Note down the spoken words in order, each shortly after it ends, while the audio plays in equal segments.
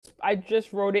I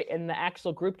just wrote it in the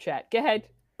actual group chat. Go ahead.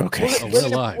 Okay. We're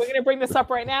live. We're gonna bring this up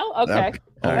right now. Okay.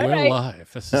 We're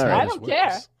live. This is how I this don't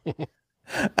works. care.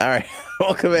 All right.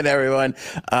 Welcome in, everyone.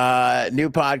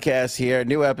 New podcast here,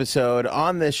 new episode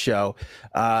on this show.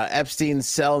 Epstein's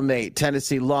Cellmate,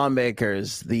 Tennessee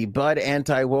Lawmakers. The Bud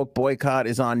anti-woke boycott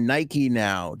is on Nike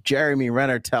now. Jeremy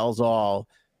Renner tells all.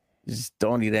 Just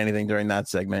don't eat anything during that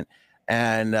segment.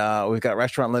 And we've got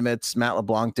restaurant limits. Matt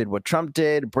LeBlanc did what Trump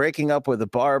did, breaking up with a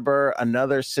barber,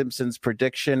 another Simpsons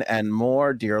prediction, and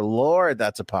more. Dear Lord,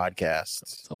 that's a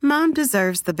podcast. Mom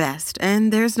deserves the best,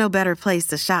 and there's no better place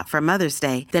to shop for Mother's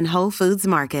Day than Whole Foods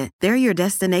Market. They're your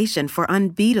destination for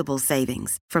unbeatable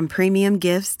savings, from premium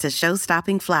gifts to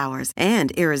show-stopping flowers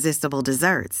and irresistible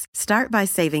desserts. Start by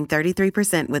saving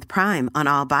 33% with Prime on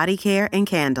all body care and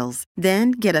candles.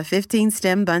 Then get a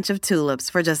 15-stem bunch of tulips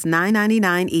for just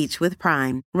 $9.99 each with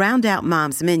Prime. Round out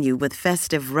Mom's menu with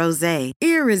festive rosé,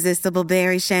 irresistible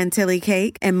berry chantilly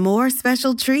cake, and more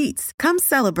special treats. Come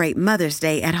celebrate Mother's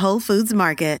Day at Whole Foods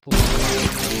Market.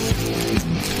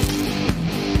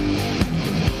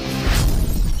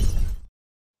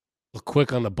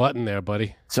 Quick on the button there,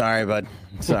 buddy. Sorry, bud.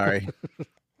 Sorry.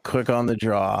 Quick on the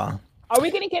draw. Are we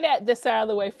gonna get this out of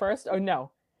the way first, or no?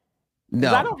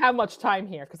 No, I don't have much time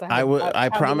here because I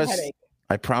promise.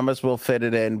 I promise we'll fit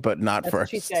it in, but not That's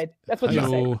first. What she said. That's what she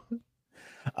said.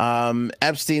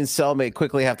 Epstein's cellmate.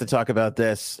 Quickly have to talk about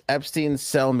this. Epstein's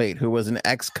cellmate, who was an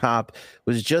ex-cop,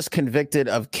 was just convicted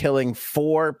of killing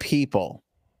 4 people.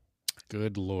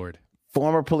 Good Lord.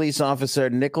 Former police officer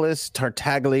Nicholas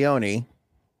Tartaglione,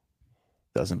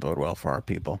 doesn't bode well for our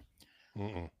people,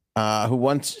 who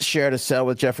once shared a cell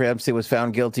with Jeffrey Epstein, was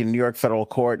found guilty in New York federal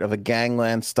court of a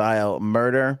gangland-style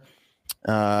murder.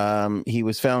 He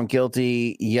was found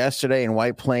guilty yesterday in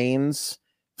White Plains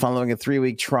following a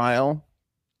 3-week trial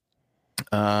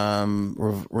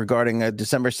regarding a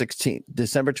December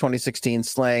 2016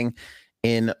 slaying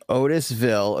in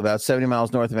Otisville, about 70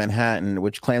 miles north of Manhattan,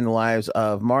 which claimed the lives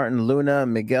of Martin Luna,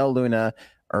 Miguel Luna,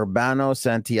 Urbano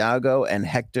Santiago, and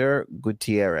Hector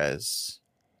Gutierrez.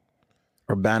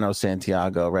 Urbano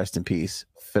Santiago, rest in peace.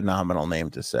 Phenomenal name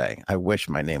to say. I wish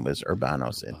my name was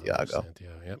Urbano Santiago.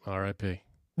 Yep, R.I.P.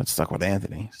 That's stuck with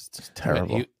Anthony. It's just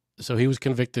terrible. So he was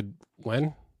convicted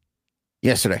when?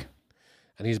 Yesterday.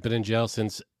 And he's been in jail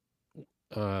since,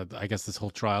 I guess this whole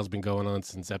trial's been going on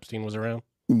since Epstein was around?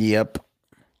 Yep.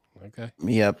 Okay.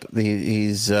 Yep.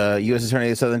 He's U.S. Attorney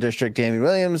of the Southern District, Damien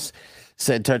Williams,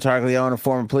 said Tartaglione, a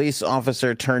former police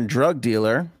officer turned drug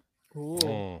dealer.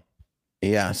 Ooh.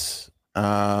 Yes.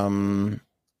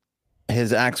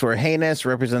 His acts were heinous,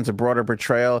 represents a broader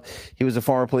portrayal. He was a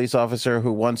former police officer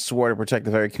who once swore to protect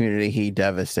the very community he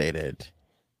devastated.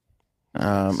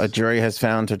 A jury has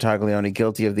found Tartaglione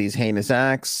guilty of these heinous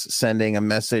acts, sending a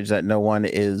message that no one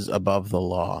is above the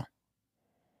law.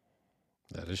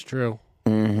 That is true.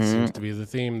 Seems to be the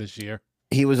theme this year.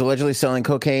 He was allegedly selling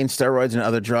cocaine, steroids, and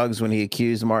other drugs when he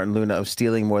accused Martin Luna of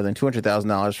stealing more than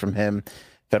 $200,000 from him.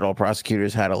 Federal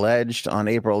prosecutors had alleged on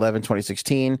April 11,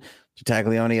 2016,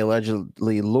 Tartaglione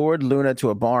allegedly lured Luna to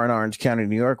a bar in Orange County,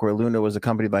 New York, where Luna was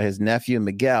accompanied by his nephew,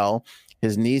 Miguel,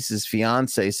 his niece's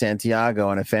fiance, Santiago,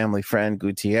 and a family friend,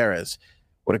 Gutierrez.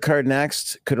 What occurred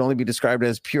next could only be described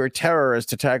as pure terror, as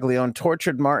Tartaglione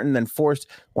tortured Martin, then forced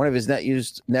one of his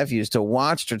nephews to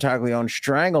watch Tartaglione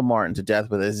strangle Martin to death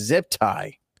with a zip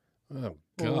tie. Oh,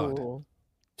 God. Ooh.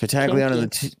 Tartaglione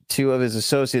and the two of his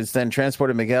associates then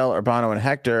transported Miguel, Urbano, and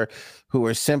Hector, who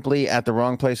were simply at the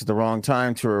wrong place at the wrong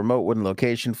time, to a remote wooden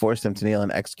location, forced them to kneel,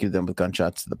 and execute them with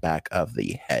gunshots to the back of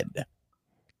the head.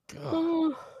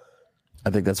 God. I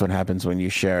think that's what happens when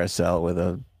you share a cell with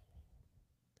the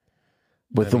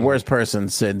worst person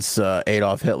since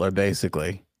Adolf Hitler,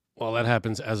 basically. Well, that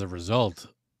happens as a result.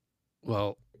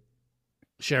 Well,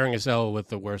 sharing a cell with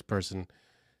the worst person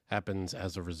happens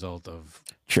as a result of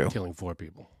killing 4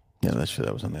 people. Yeah, that's true.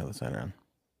 That was on the other side around.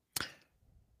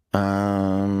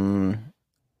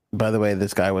 By the way,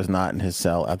 this guy was not in his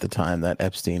cell at the time that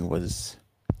Epstein was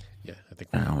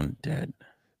found dead. I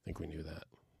think we knew that.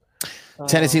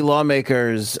 Tennessee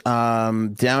lawmakers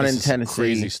down in Tennessee.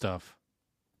 Crazy stuff.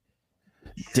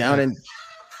 Down in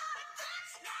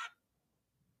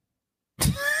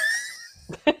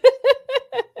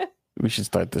we should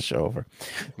start the show over.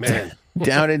 Man.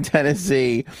 Down in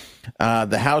Tennessee,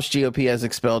 the House GOP has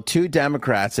expelled 2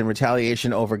 Democrats in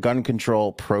retaliation over gun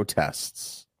control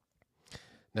protests.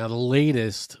 Now, the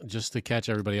latest, just to catch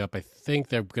everybody up, I think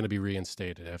they're going to be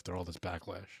reinstated after all this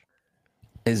backlash.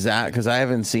 Is that because I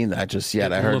haven't seen that just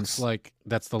yet? It looks like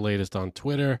that's the latest on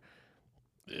Twitter.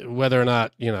 Whether or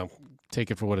not,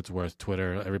 take it for what it's worth.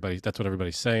 Twitter, that's what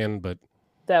everybody's saying. But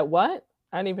that what?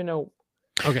 I don't even know.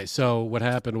 Okay, so what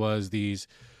happened was these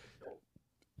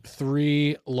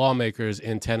 3 lawmakers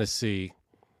in Tennessee,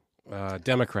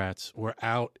 Democrats, were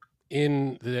out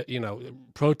in the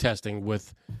protesting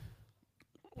with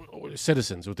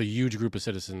citizens, with a huge group of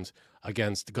citizens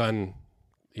against gun,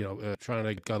 trying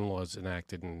to get gun laws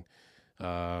enacted and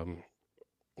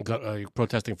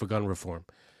protesting for gun reform.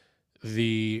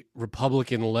 The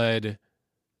Republican-led,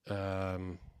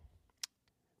 what's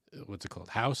it called,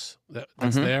 House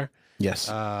that's there, yes,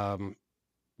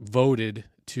 voted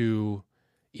to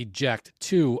eject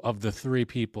 2 of the 3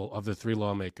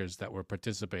 lawmakers that were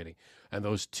participating, and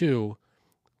those 2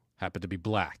 happened to be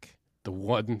black. The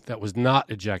one that was not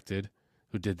ejected,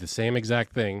 who did the same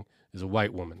exact thing, is a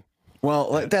white woman.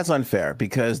 Well, that's unfair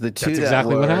because the 2 that's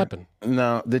exactly what happened.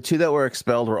 No, the 2 that were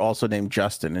expelled were also named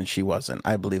Justin, and she wasn't.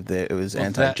 I believe that it was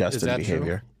anti-Justin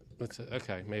behavior.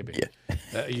 Okay, maybe.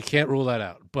 Yeah. You can't rule that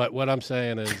out. But what I'm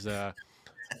saying is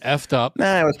effed up.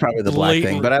 Nah, it was probably the black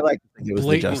thing, but I like to think it was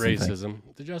the Justin racism. thing.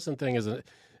 The Justin thing is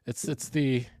it's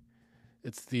the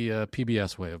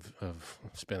PBS way of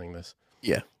spinning this.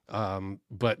 Yeah.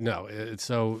 But no,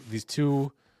 so these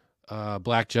 2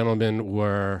 black gentlemen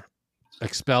were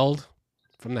expelled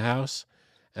from the House,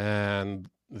 and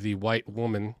the white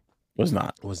woman was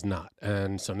not.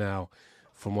 And so now,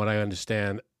 from what I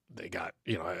understand, they got,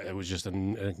 it was just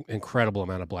an incredible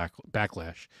amount of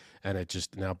backlash, and it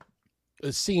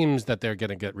seems that they're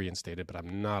going to get reinstated, but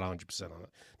I'm not 100% on it.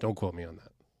 Don't quote me on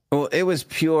that. Well, it was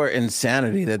pure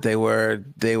insanity that they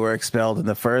were expelled in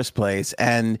the first place,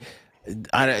 and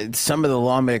some of the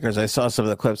lawmakers, I saw some of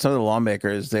the clips. Some of the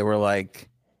lawmakers, they were like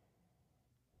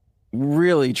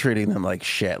really treating them like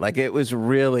shit. Like it was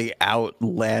really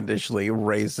outlandishly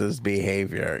racist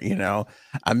behavior.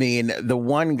 I mean, the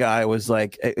one guy was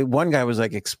like,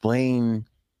 explain.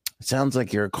 It sounds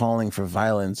like you're calling for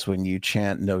violence when you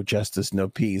chant "No justice, no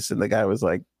peace," and the guy was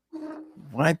like,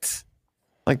 "What?"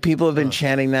 Like people have been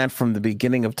chanting that from the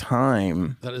beginning of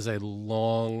time. That is a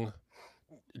long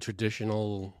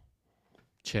traditional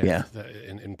chant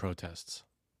in protests.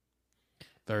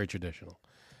 Very traditional.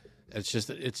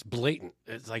 It's blatant.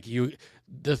 It's like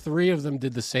the 3 of them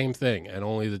did the same thing, and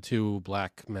only the 2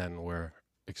 black men were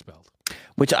expelled.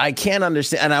 Which I can't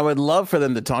understand, and I would love for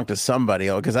them to talk to somebody,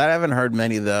 because I haven't heard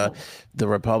many of the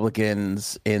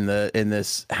Republicans in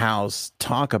this House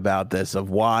talk about this, of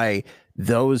why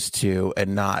those 2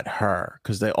 and not her,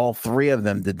 because all 3 of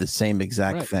them did the same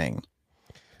exact thing.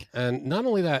 And not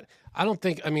only that, I don't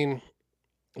think. I mean.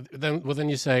 Then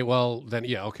you say, well, then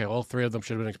okay, all 3 of them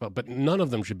should have been expelled, but none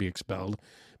of them should be expelled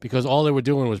because all they were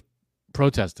doing was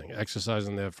protesting,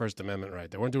 exercising their First Amendment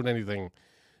right. They weren't doing anything,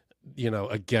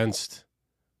 against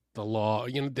the law.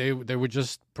 They were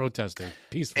just protesting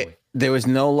peacefully. There was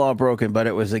no law broken, but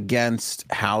it was against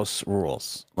House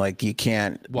rules. Like you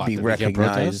can't be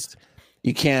recognized.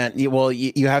 You can't.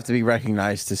 You have to be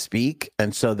recognized to speak,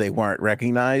 and so they weren't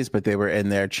recognized, but they were in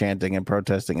there chanting and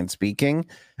protesting and speaking,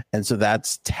 and so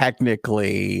that's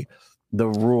technically the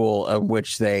rule of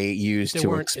which they used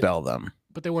to expel them.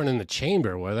 But they weren't in the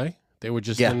chamber, were they? They were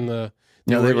just in the.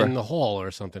 They were in the hall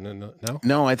or something.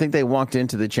 No, I think they walked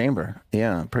into the chamber.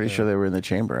 Yeah, I'm pretty sure they were in the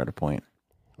chamber at a point.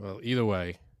 Well, either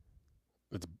way,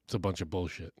 it's a bunch of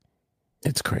bullshit.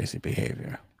 It's crazy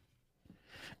behavior.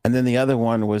 And then the other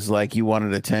one was like, you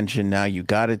wanted attention, now you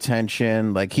got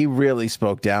attention. Like he really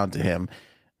spoke down to him.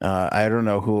 I don't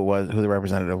know who the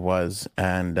representative was,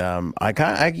 and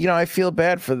I feel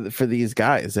bad for these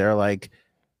guys. They're like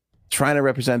trying to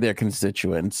represent their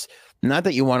constituents. Not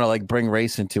that you want to like bring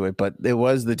race into it, but it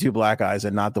was the 2 black guys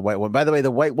and not the white one. By the way,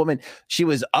 the white woman, she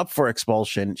was up for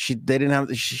expulsion. She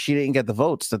didn't get the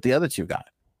votes that the other 2 got.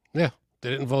 Yeah, they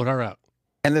didn't vote her out.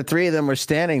 And the 3 of them were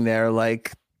standing there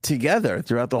like together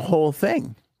throughout the whole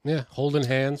thing. Yeah, holding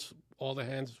hands, all the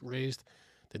hands raised.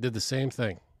 They did the same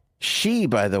thing. She,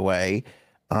 by the way,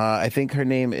 I think her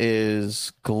name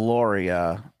is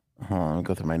Gloria. Hold on, let me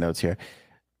go through my notes here.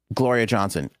 Gloria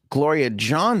Johnson. Gloria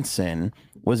Johnson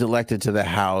was elected to the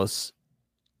House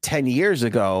 10 years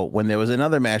ago when there was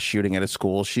another mass shooting at a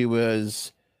school. She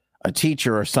was a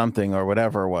teacher or something or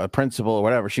whatever, a principal or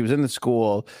whatever. She was in the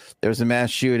school. There was a mass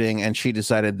shooting, and she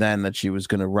decided then that she was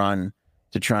going to run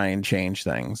to try and change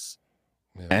things.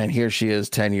 Yeah. And here she is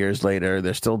 10 years later.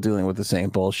 They're still dealing with the same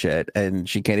bullshit, and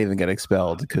she can't even get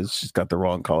expelled because she's got the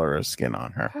wrong color of skin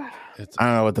on her. I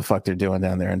don't know what the fuck they're doing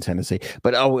down there in Tennessee.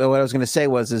 But what I was going to say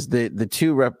was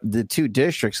the two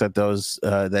districts that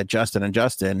that Justin and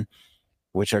Justin,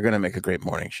 which are going to make a great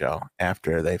morning show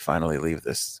after they finally leave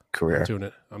this career.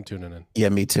 I'm tuning in. Yeah,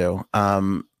 me too.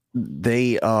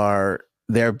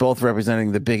 They're both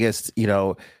representing the biggest,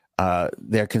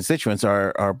 their constituents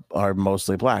are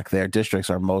mostly black. Their districts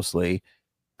are mostly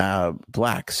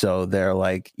black. So they're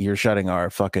like, you're shutting our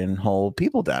fucking whole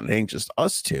people down. It ain't just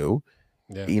us two.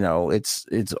 Yeah.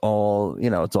 It's all,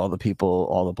 it's all the people,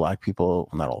 all the black people,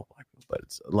 not all black people, but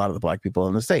it's a lot of the black people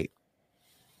in the state.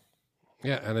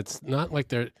 Yeah, and it's not like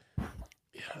they're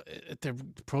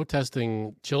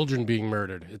protesting children being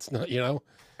murdered. It's not,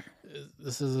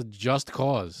 this is a just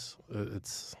cause.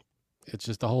 It's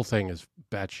just the whole thing is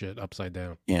batshit upside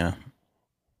down. Yeah.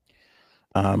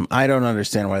 I don't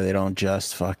understand why they don't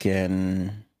just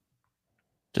fucking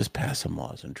just pass some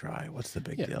laws and try. What's the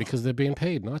big deal? Because they're being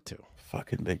paid not to.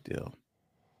 Fucking big deal.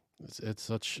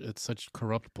 It's such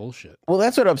corrupt bullshit. Well,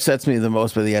 that's what upsets me the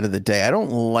most by the end of the day. I don't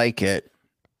like it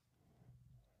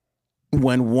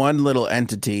when one little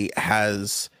entity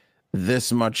has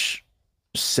this much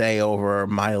say over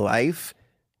my life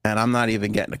and I'm not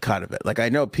even getting a cut of it. Like, I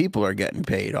know people are getting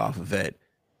paid off of it,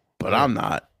 but I'm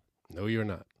not. No, you're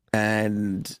not.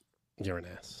 And you're an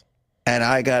ass. And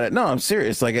I got it. No, I'm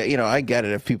serious. Like, I get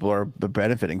it if people are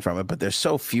benefiting from it, but there's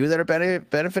so few that are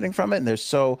benefiting from it, and there's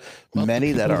so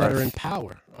many that are in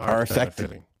power are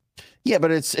affected. Yeah,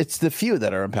 but it's the few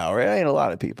that are in power. It ain't a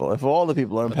lot of people. If all the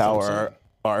people in power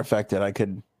are affected, I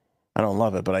don't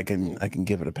love it, but I can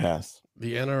give it a pass.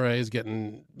 The NRA is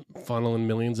funneling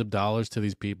millions of dollars to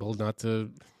these people, not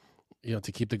to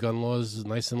keep the gun laws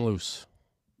nice and loose.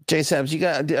 J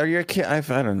Sabs, are your kids? I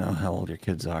don't know how old your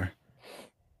kids are.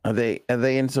 Are they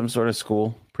in some sort of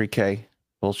school, pre-K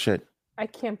bullshit? I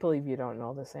can't believe you don't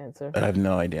know this answer. I have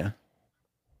no idea.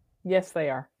 Yes, they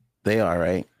are. They are,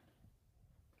 right?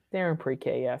 They're in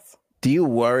pre-K, yes. Do you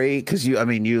worry? Because you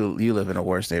live in a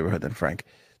worse neighborhood than Frank.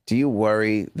 Do you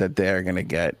worry that they're gonna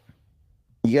get?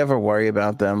 You ever worry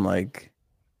about them like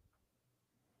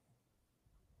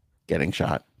getting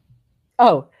shot?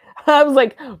 Oh, I was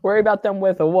like, worry about them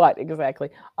with a what exactly?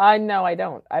 No, I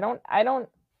don't. I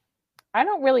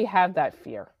don't really have that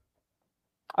fear.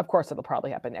 Of course, it'll probably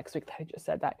happen next week that I just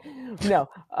said that. No,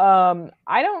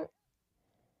 I don't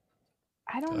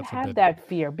have that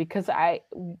fear because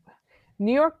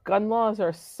New York gun laws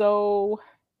are so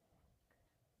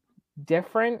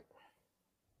different.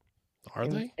 Are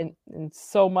they? In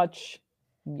so much,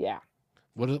 yeah.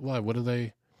 Why? What are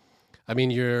they? I mean,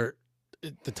 the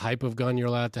type of gun you're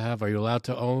allowed to have. Are you allowed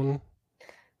to own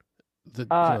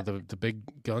the big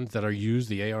guns that are used,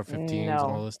 the AR-15s and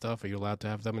all this stuff? Are you allowed to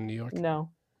have them in New York? No.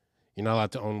 You're not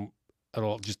allowed to own at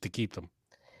all, just to keep them.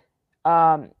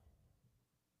 The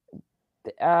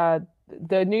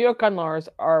New York gun laws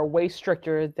are way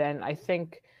stricter than I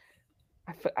think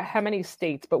how many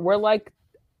states, but we're like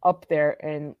up there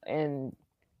in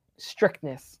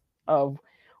strictness of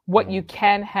what you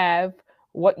can have,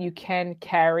 what you can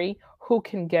carry, who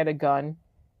can get a gun.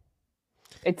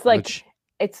 It's like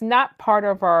it's not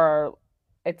really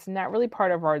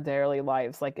part of our daily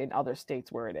lives like in other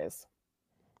states where it is.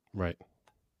 Right.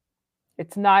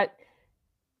 It's not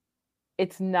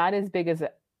as big of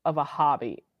a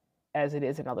hobby as it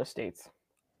is in other states.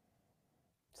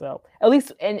 So at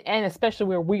least and especially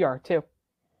where we are too.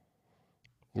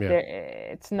 Yeah.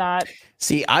 It's not.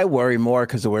 See, I worry more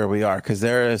because of where we are, because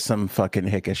there is some fucking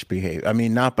hickish behavior. I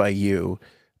mean, not by you,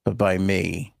 but by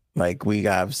me. Like, we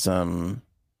have some.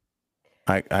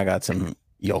 I got some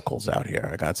yokels out here.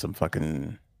 I got some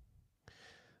fucking.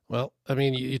 Well, I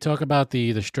mean, you talk about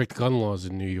the strict gun laws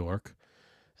in New York,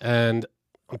 and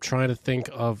I'm trying to think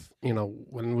of,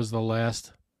 when was the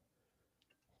last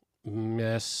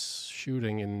mass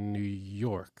shooting in New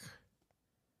York?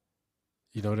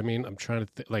 You know what I mean? I'm trying to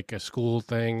like a school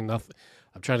thing. Nothing.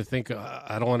 I'm trying to think.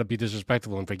 I don't want to be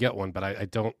disrespectful and forget one, but I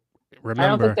don't remember. I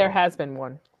don't think there has been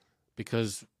one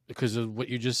because of what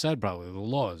you just said. Probably the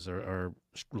laws are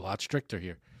a lot stricter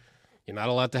here. You're not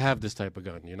allowed to have this type of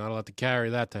gun. You're not allowed to carry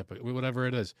that type of whatever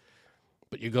it is.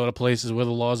 But you go to places where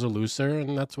the laws are looser,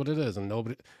 and that's what it is. And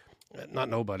not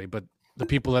nobody, but the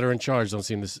people that are in charge don't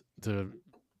seem to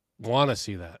want to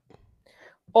see that.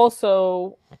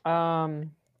 Also,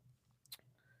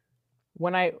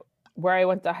 where I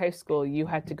went to high school, you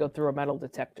had to go through a metal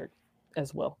detector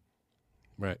as well.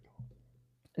 Right.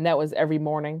 And that was every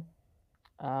morning.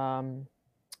 And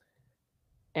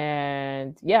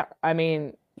yeah, I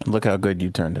mean, look how good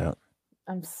you turned out.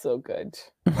 I'm so good.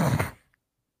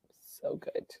 So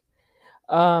good.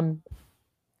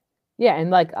 Yeah, and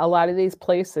like a lot of these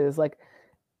places, like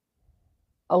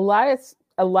a lot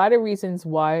of reasons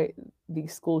why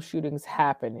these school shootings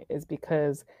happen is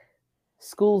because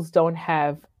schools don't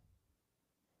have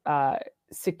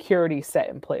security set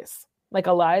in place. Like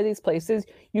a lot of these places,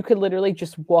 you could literally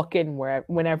just walk in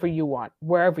whenever you want,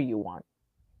 wherever you want.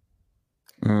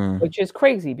 which is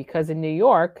crazy because in New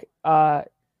York, I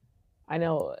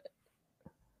know,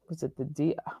 was it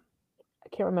I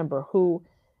can't remember who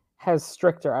has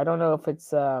stricter. I don't know if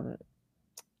it's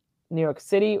New York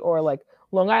City or like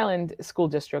Long Island school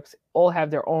districts all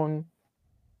have their own,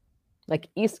 like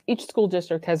each school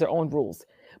district has their own rules.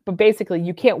 But basically,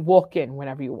 you can't walk in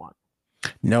whenever you want.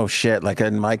 No shit. Like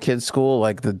in my kid's school,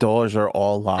 like the doors are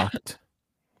all locked.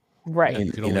 Right. Yeah,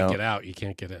 you can only get out. You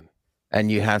can't get in. And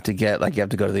you have to you have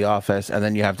to go to the office, and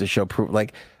then you have to show proof.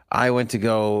 Like I went to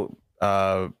go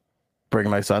bring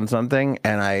my son something,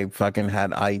 and I fucking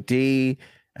had ID,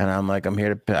 and I'm like, I'm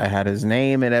here to. I had his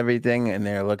name and everything, and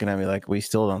they're looking at me like, we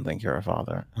still don't think you're a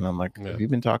father. And I'm like, have you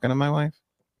been talking to my wife?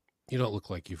 You don't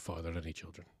look like you fathered any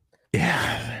children.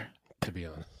 Yeah. To be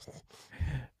honest.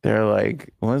 They're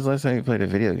like, when was the last time you played a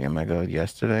video game? I go,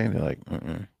 yesterday. And they're like,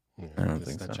 I don't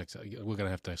think so. Checks out. We're going to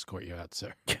have to escort you out,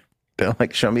 sir. They're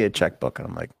like, show me a checkbook. And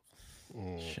I'm like,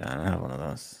 shit, I don't have one of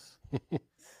those.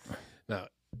 No,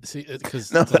 see,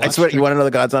 because I swear, you want to know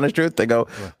the God's honest truth? They go,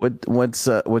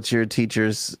 what's your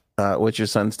teacher's, what's your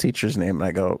son's teacher's name? And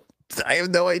I go, I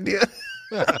have no idea.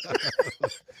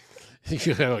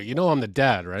 You know, I'm the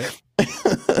dad, right?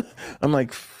 I'm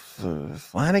like,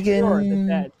 Flanagan. Sure, the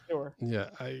dad, sure. Yeah,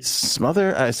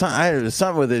 Smother.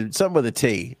 Something with a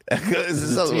T.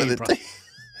 Something with a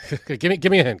T.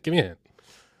 Give me a hint. Give me a hint.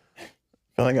 I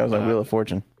feel like I was on Wheel of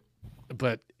Fortune.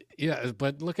 But yeah,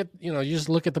 but look at you just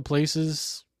look at the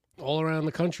places all around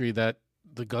the country that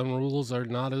the gun rules are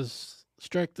not as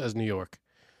strict as New York.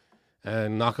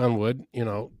 And knock on wood,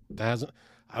 that hasn't.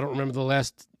 I don't remember the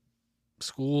last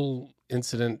school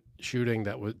incident shooting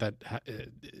that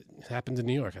happened in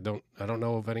New York. I don't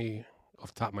know of any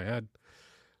off the top of my head,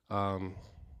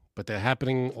 but they're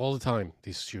happening all the time.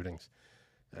 These shootings,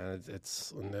 and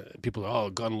people go,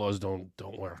 gun laws don't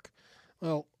work.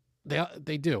 Well,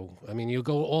 they do. I mean, you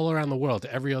go all around the world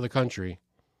to every other country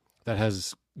that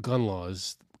has gun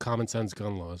laws, common sense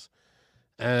gun laws,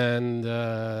 and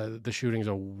the shootings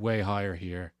are way higher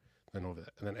here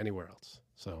than anywhere else.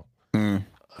 So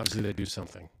obviously they do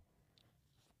something.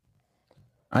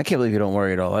 I can't believe you don't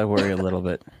worry at all. I worry a little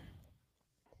bit.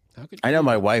 I know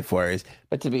my wife worries,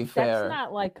 but to be fair, that's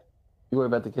not like you worry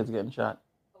about the kids getting shot.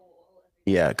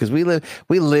 Yeah, because we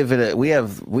live in we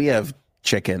have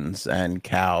chickens and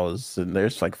cows, and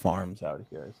there's like farms out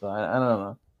here. So I don't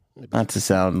know. Not to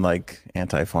sound like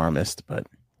anti-farmist, but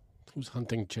who's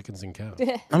hunting chickens and cows?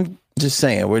 I'm just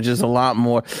saying, we're just a lot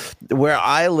more. Where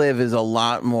I live is a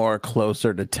lot more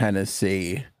closer to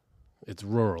Tennessee. It's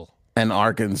rural. And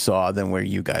Arkansas than where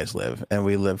you guys live, and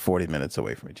we live 40 minutes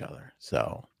away from each other.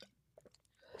 So,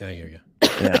 I hear you.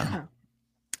 Yeah.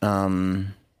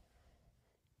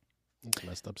 It's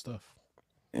messed up stuff.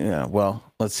 Yeah. Well,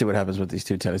 let's see what happens with these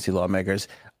two Tennessee lawmakers.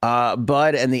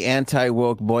 Bud and the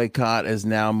anti-woke boycott is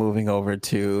now moving over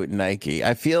to Nike.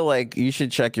 I feel like you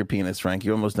should check your penis, Frank.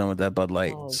 You're almost done with that Bud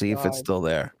Light. See if it's still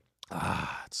there.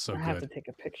 It's so good. I have to take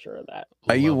a picture of that.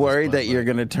 Are you worried that you're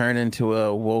going to turn into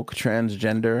a woke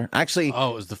transgender? Actually, it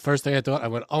was the first thing I thought. I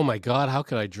went, oh my God, how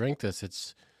could I drink this?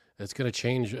 It's going to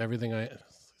change everything.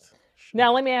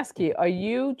 Now, let me ask you, are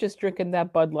you just drinking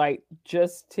that Bud Light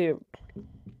just to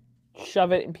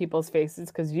shove it in people's faces?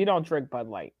 Because you don't drink Bud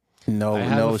Light.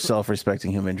 No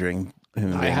self-respecting human being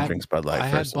drinks Bud Light. I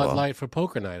had Bud Light for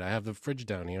poker night. I have the fridge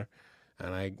down here,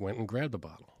 and I went and grabbed a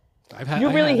bottle. You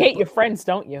really hate your friends,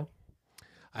 don't you?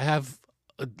 I have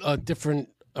a different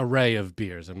array of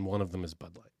beers, and one of them is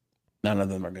Bud Light. None of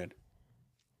them are good.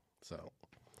 So,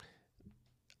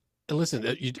 listen,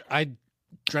 I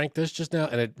drank this just now,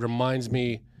 and it reminds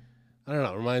me, I don't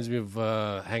know, it reminds me of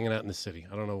hanging out in the city.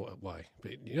 I don't know why,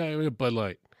 but Bud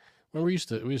Light. When we used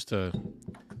to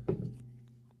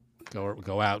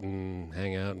go out and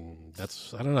hang out, and I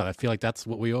don't know. I feel like that's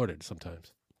what we ordered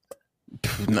sometimes.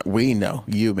 No, we know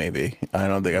you maybe. I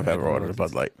don't think I've ever ordered a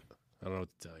Bud Light. I don't know what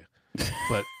to tell you,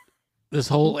 but this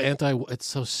whole it's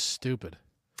so stupid.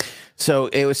 So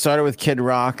it started with Kid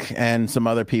Rock and some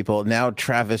other people. Now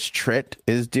Travis Tritt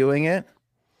is doing it.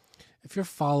 If you're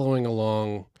following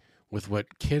along with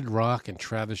what Kid Rock and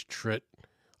Travis Tritt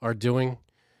are doing,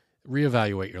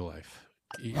 reevaluate your life.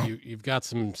 You've got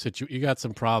some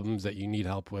problems that you need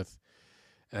help with,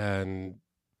 and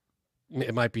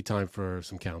it might be time for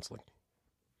some counseling.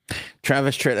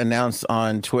 Travis Tritt announced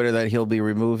on Twitter that he'll be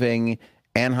removing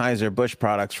Anheuser-Busch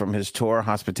products from his tour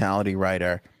hospitality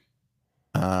rider.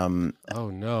 Oh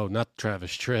no, not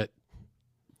Travis Tritt.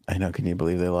 I know. Can you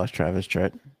believe they lost Travis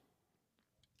Tritt?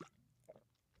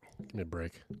 Give me a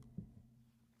break.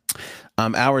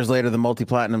 Hours later, the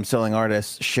multi-platinum selling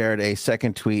artist shared a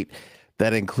second tweet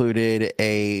that included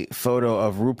a photo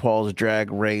of RuPaul's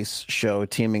Drag Race show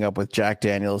teaming up with Jack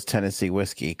Daniel's Tennessee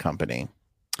Whiskey Company.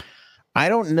 I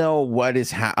don't know what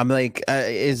is I'm like,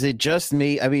 is it just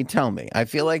me? I mean, tell me. I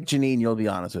feel like, Janine, you'll be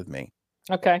honest with me.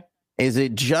 Okay. Is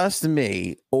it just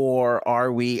me, or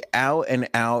are we out and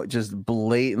out just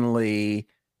blatantly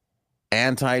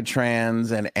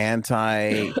anti-trans and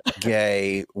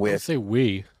anti-gay with say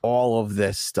we all of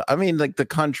this stuff? I mean, like the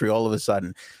country all of a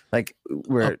sudden, like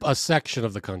we're a section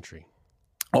of the country.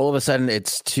 All of a sudden,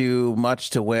 it's too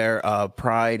much to wear a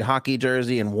Pride hockey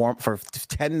jersey and warm for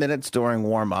 10 minutes during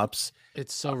warm-ups.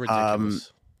 It's so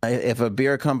ridiculous. If a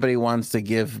beer company wants to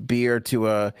give beer to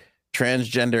a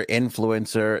transgender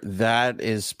influencer, that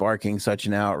is sparking such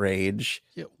an outrage.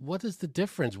 Yeah, what is the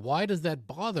difference? Why does that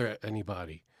bother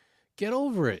anybody? Get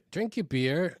over it. Drink your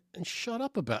beer and shut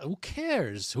up about it. Who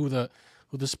cares who the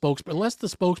spokesperson, unless the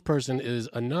spokesperson is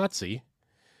a Nazi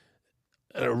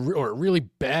or a really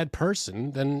bad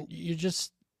person, then you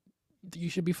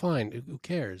should be fine. Who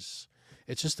cares?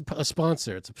 It's just a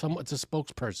sponsor. It's a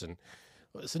spokesperson.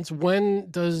 Since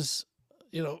when does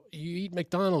you eat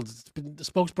McDonald's? The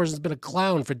spokesperson's been a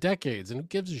clown for decades, and who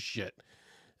gives a shit?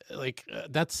 Like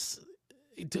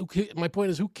my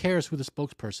point is, who cares who the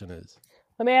spokesperson is?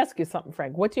 Let me ask you something,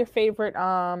 Frank. What's your favorite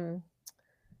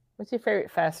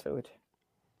fast food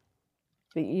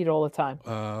that you eat all the time?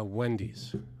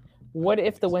 Wendy's. What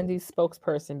if the Wendy's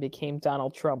spokesperson became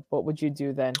Donald Trump? What would you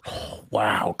do then?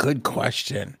 Wow, good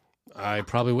question. I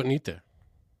probably wouldn't eat there.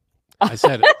 I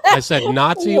said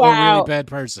Nazi or really bad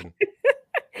person.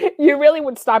 You really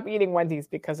would stop eating Wendy's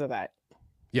because of that.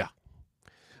 Yeah.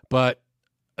 But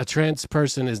a trans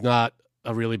person is not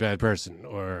a really bad person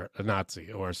or a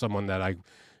Nazi or someone that I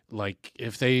like.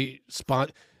 If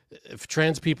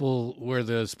trans people were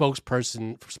the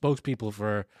spokespeople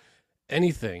for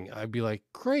anything, I'd be like,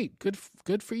 great, good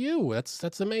for you.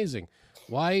 That's amazing.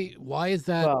 Why is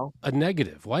that a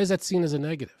negative? Why is that seen as a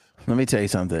negative? Let me tell you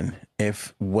something.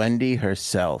 If Wendy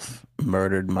herself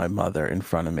murdered my mother in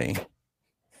front of me,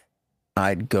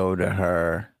 I'd go to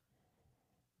her.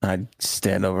 I'd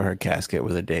stand over her casket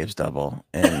with a Dave's double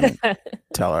and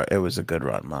tell her it was a good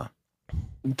run, Ma.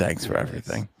 Thanks for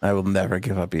everything. I will never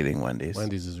give up eating Wendy's.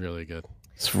 Wendy's is really good.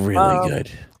 It's really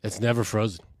good. It's never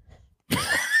frozen.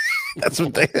 That's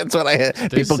what I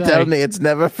had. People tell me it's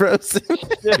never frozen.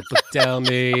 People tell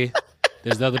me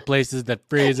there's other places that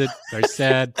freeze it. They're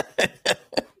sad.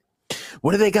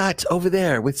 What do they got over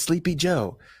there with Sleepy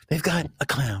Joe? They've got a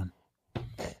clown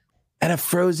and a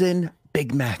frozen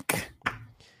Big Mac.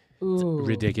 Ooh.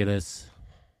 Ridiculous.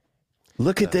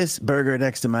 Look at this burger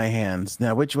next to my hands.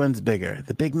 Now, which one's bigger,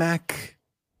 the Big Mac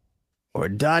or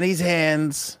Donnie's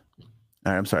hands?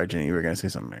 All right, I'm sorry, Jenny. You were going to say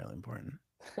something really important.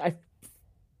 Okay.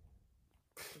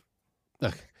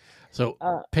 So,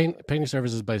 Painting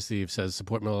Services by Steve says,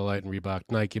 support Miller Lite and Reebok.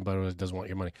 Nike and Budweiser doesn't want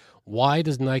your money. Why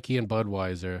does Nike and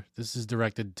Budweiser, this is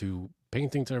directed to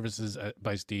Painting Services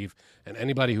by Steve and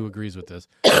anybody who agrees with this,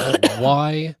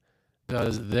 why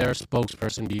does their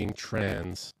spokesperson being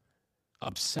trans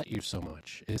upset you so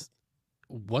much?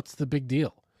 What's the big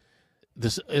deal?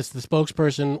 If the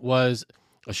spokesperson was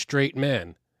a straight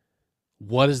man,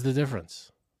 what is the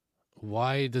difference?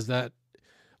 Why does the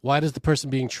person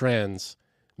being trans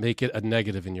make it a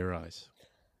negative in your eyes?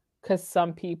 Because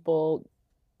some people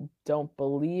don't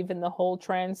believe in the whole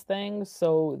trans thing,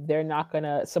 so they're not going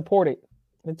to support it.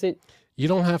 That's it. You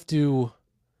don't have to,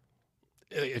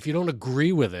 if you don't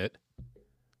agree with it,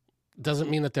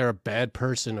 doesn't mean that they're a bad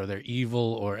person or they're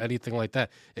evil or anything like that.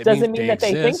 It doesn't mean that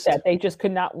they think that. They just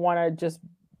could not want to just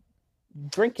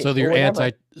drink it.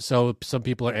 So so some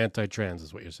people are anti-trans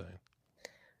is what you're saying.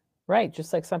 Right.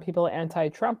 Just like some people are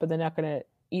anti-Trump, but they're not going to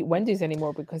eat Wendy's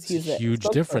anymore because he's a huge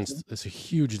difference. It's a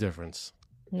huge difference.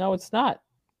 No, it's not.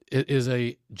 It is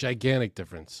a gigantic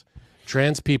difference.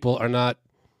 Trans people are not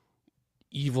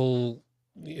evil,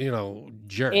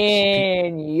 jerks.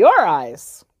 In your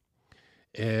eyes.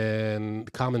 In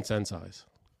common sense eyes.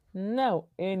 No,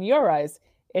 in your eyes,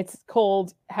 it's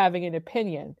called having an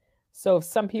opinion. So if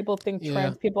some people think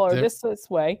trans people are this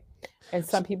way, and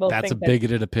some people think that's a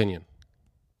bigoted opinion.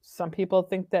 Some people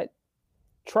think that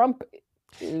Trump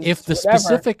is if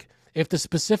the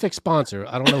specific sponsor,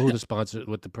 I don't know who the sponsor,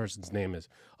 what the person's name is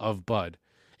of Bud,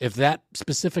 if that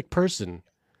specific person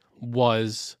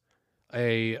was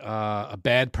a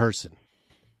bad person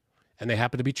and they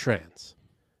happen to be trans,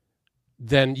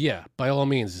 then by all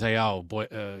means say,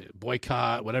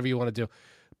 boycott, whatever you want to do.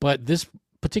 But this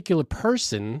particular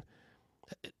person,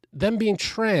 them being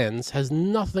trans, has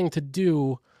nothing to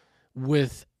do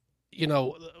with,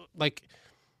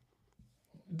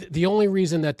 the only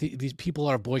reason that these people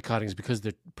are boycotting is because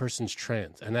the person's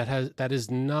trans, and that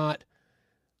is not.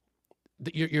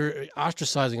 You're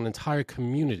ostracizing an entire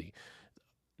community.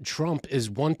 Trump is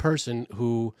one person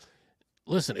who,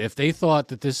 listen, if they thought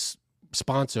that this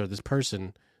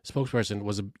spokesperson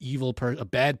was a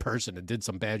bad person and did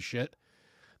some bad shit,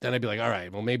 then I'd be like, all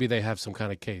right, well, maybe they have some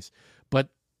kind of case. But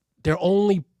their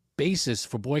only basis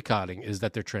for boycotting is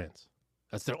that they're trans.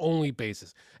 That's their only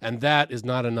basis. And that is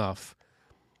not enough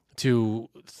to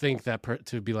think that,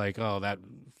 to be like, oh,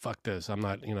 fuck this. I'm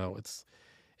not,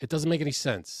 it doesn't make any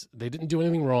sense. They didn't do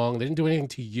anything wrong. They didn't do anything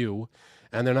to you.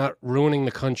 And they're not ruining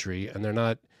the country. And they're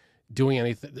not doing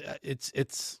anything. It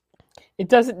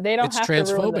doesn't, they don't it's have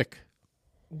transphobic.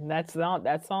 That's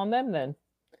on them then.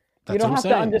 That's you don't have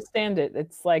saying. to understand it.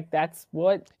 It's like that's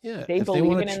what they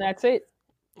believe in, and that's it.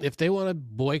 If they want to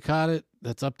boycott it,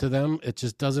 that's up to them. It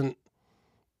just doesn't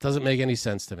make any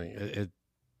sense to me.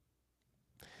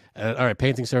 All right,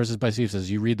 Painting Services by Steve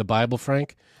says, you read the Bible,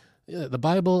 Frank? Yeah, the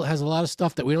Bible has a lot of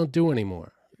stuff that we don't do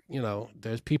anymore.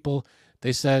 There's people,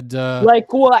 they said...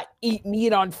 like what? Eat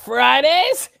meat on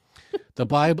Fridays?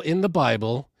 In the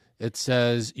Bible, it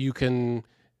says you can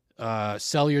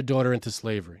sell your daughter into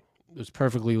slavery. It was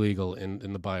perfectly legal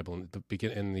in the Bible, in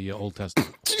the Old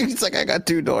Testament. It's like, I got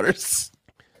 2 daughters.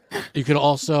 You could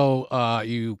also,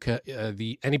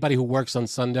 anybody who works on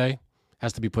Sunday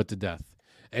has to be put to death.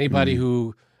 Anybody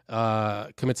who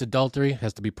commits adultery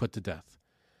has to be put to death.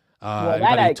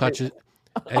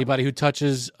 Anybody who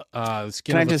touches the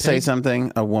skin. Can of I just a pig, say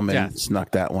something? A woman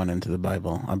snuck that one into the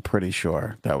Bible. I'm pretty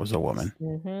sure that was a woman.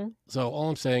 Mm-hmm. So all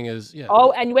I'm saying is,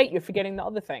 Oh, and wait, you're forgetting the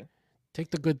other thing.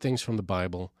 Take the good things from the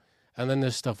Bible, and then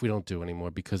there's stuff we don't do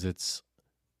anymore because it's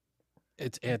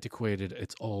antiquated,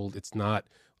 it's old, it's not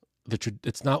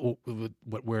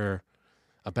what we're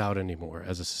about anymore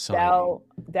as a society.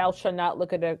 Thou shalt not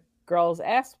look at a girl's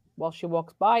ass while she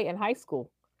walks by in high school.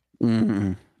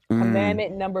 Mm-hmm.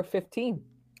 Commandment number 15.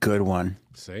 Good one.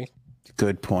 See?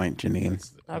 Good point, Janine.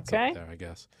 That's okay. Up there, I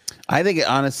guess. I think,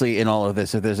 honestly, in all of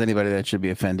this, if there's anybody that should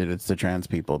be offended, it's the trans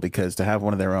people, because to have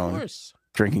one of their own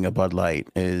drinking a Bud Light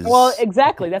is... Well,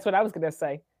 exactly. That's what I was going to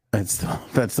say. That's the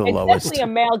it's lowest. Definitely a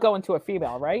male going to a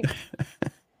female, right?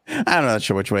 I'm not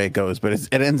sure which way it goes, but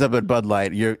it ends up at Bud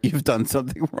Light. You've done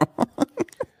something wrong.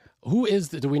 Who is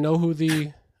do we know who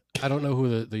I don't know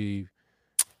who the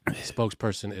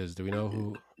spokesperson is. Do we know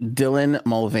who? Dylan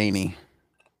Mulvaney.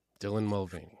 Dylan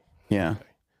Mulvaney. Yeah. Okay.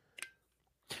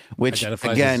 Which,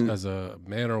 identifies again, as a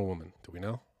man or a woman. Do we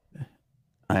know?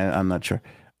 I'm not sure.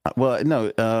 Well,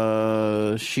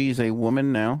 no, she's a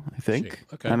woman now, I think.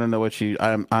 Okay. I don't know what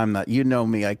I'm not. You know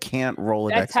me. I can't roll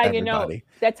it. That's how you know.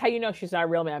 That's how you know she's not a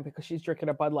real man, because she's drinking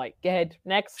a Bud Light. Go ahead.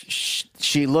 Next.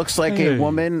 She looks like a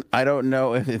woman. I don't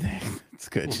know if it's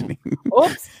good.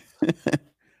 Oops.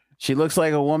 She looks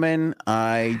like a woman.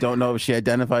 I don't know if she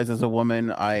identifies as a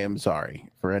woman. I am sorry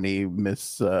for any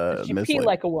she pee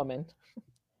like a woman.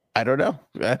 I don't know.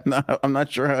 I'm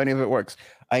not sure how any of it works.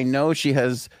 I know she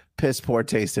has piss poor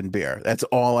taste in beer. That's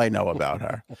all I know about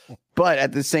her. But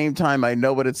at the same time, I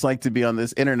know what it's like to be on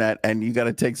this internet, and you got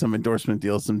to take some endorsement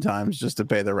deals sometimes just to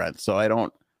pay the rent. So I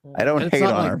don't hate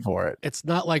on her for it. It's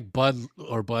not like Bud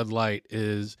or Bud Light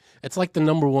is. It's like the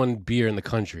number one beer in the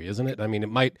country, isn't it? I mean,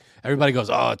 everybody goes,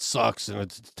 oh, it sucks and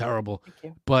it's terrible.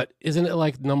 But isn't it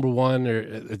like number one, or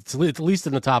it's at least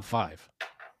in the top 5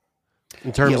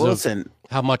 in terms of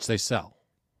how much they sell?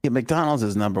 Yeah, McDonald's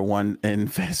is number 1 in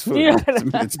fast food. Yeah.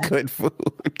 It's good food.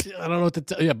 I don't know what to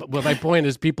tell you, but my point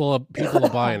is people are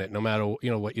buying it no matter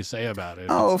what you say about it.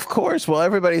 Oh, of course. Well,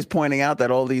 everybody's pointing out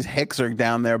that all these hicks are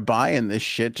down there buying this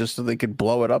shit just so they could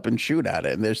blow it up and shoot at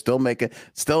it, and they're still making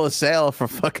a sale for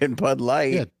fucking Bud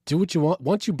Light. Yeah, do what you want.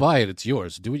 Once you buy it, it's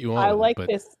yours. Do what you want.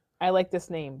 I like this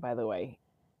name, by the way.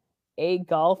 A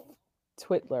Golf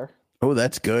Twitler. Oh,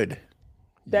 that's good.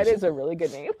 That is a really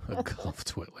good name. A Golf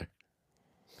Twitler.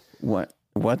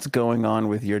 What's going on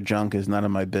with your junk is none of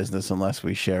my business unless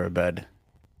we share a bed.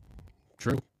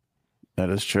 True. That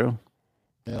is true.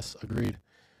 Yes, agreed.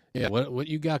 Yeah, what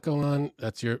you got going on,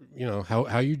 that's your,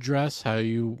 how you dress, how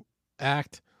you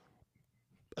act,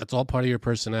 that's all part of your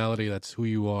personality. That's who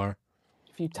you are.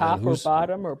 If you top or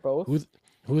bottom or both.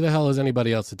 Who the hell is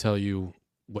anybody else to tell you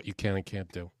what you can and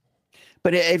can't do?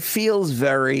 But it feels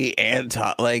very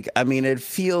it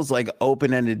feels like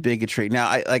open-ended bigotry. Now,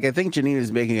 I think Janine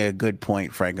is making a good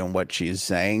point, Frank, on what she's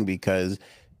saying, because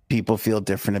people feel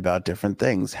different about different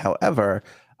things. However,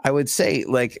 I would say,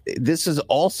 this is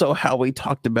also how we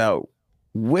talked about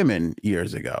women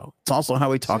years ago. It's also how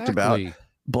we talked about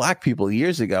Black people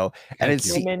years ago. And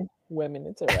it's women,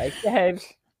 it's all right. Go ahead.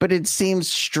 But it seems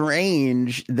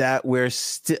strange that we're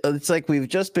still. It's like we've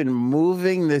just been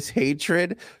moving this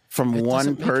hatred from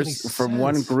one person, from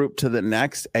one group to the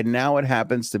next, and now it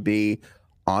happens to be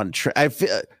on. I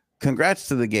feel. Congrats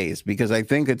to the gays, because I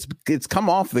think it's come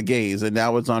off the gays and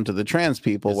now it's onto the trans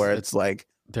people, where it's like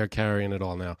they're carrying it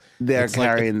all now. They're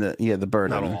carrying the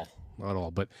burden. Not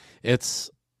all, but it's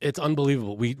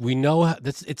unbelievable. We know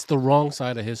that's it's the wrong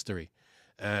side of history,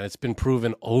 and it's been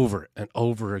proven over and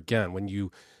over again. When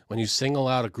you single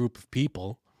out a group of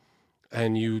people,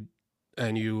 and you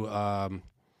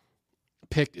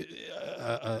pick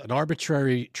an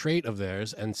arbitrary trait of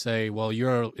theirs and say, well,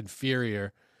 you're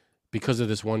inferior because of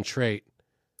this one trait,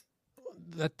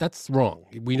 that's wrong.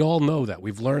 We all know that.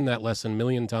 We've learned that lesson a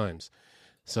million times.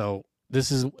 So this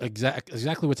is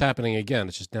exactly what's happening again.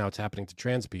 It's just now it's happening to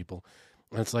trans people.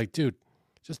 And it's like, dude,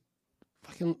 just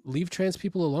fucking leave trans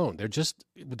people alone.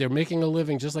 They're making a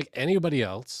living just like anybody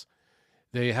else.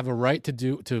 They have a right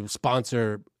to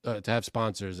sponsor, to have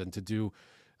sponsors and to do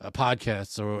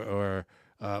podcasts or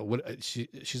what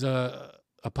she's a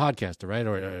podcaster, right?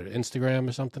 Or Instagram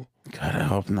or something. God, I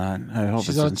hope not. I hope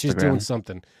she's doing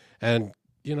something. And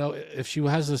if she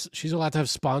has this, she's allowed to have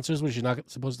sponsors when she's not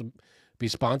supposed to be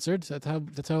sponsored. That's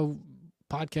how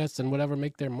podcasts and whatever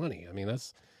make their money. I mean,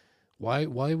 that's why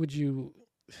would you?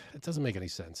 It doesn't make any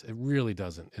sense. It really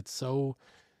doesn't. It's so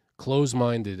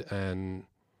close-minded and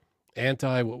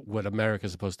anti what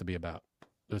America's supposed to be about.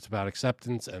 It's about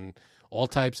acceptance and all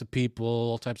types of people,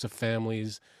 all types of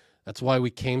families. That's why we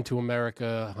came to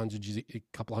America a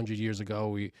couple hundred years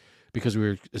ago. Because we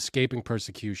were escaping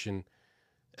persecution,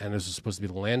 and this was supposed to be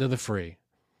the land of the free.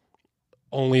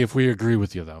 Only if we agree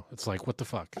with you, though. It's like, what the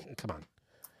fuck? Come on.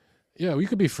 Yeah, we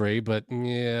could be free, but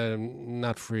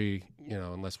not free,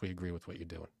 unless we agree with what you're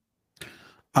doing.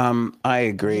 I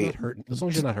agree. As long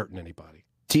as you're not hurting anybody.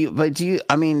 Do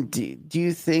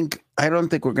you think? I don't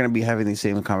think we're going to be having these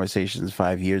same conversations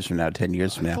 5 years from now, 10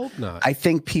 years from now. I hope not. I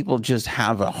think people just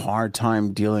have a hard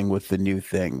time dealing with the new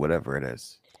thing, whatever it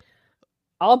is.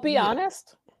 I'll be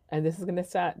honest, and this is going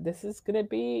to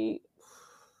be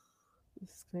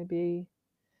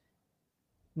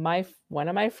one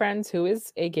of my friends who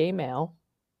is a gay male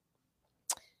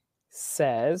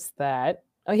says that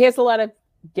he has a lot of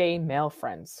gay male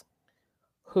friends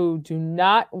who do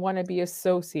not want to be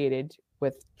associated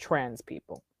with trans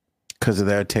people because of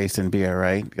their taste in beer,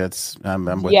 right? That's I'm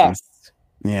with yes,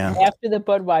 you. Yeah. After the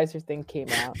Budweiser thing came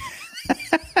out,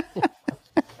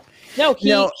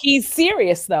 he's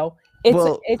serious though.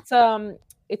 It's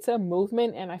a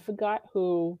movement, and I forgot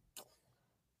who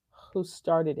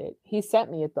started it. He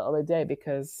sent me it the other day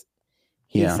because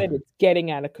he said it's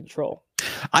getting out of control.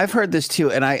 I've heard this too,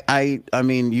 and I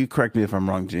mean, you correct me if I'm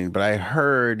wrong, Gene, but I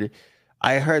heard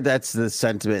that's the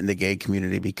sentiment in the gay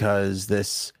community because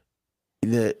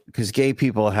gay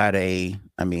people had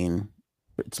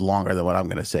it's longer than what I'm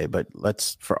going to say, but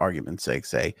let's, for argument's sake,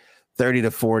 say 30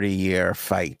 to 40 year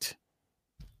fight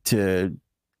to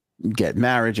get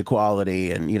marriage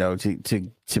equality and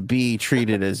to be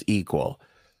treated as equal,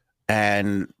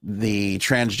 and the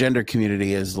transgender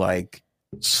community is like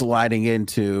sliding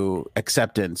into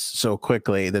acceptance so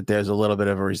quickly that there's a little bit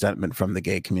of a resentment from the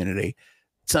gay community.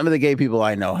 Some of the gay people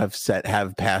I know have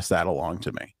passed that along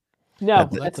to me. No,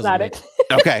 that's not it.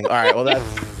 Okay, all right. Well,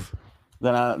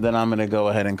 then I'm going to go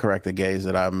ahead and correct the gays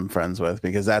that I'm friends with,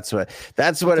 because that's what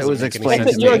it was explained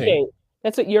to me.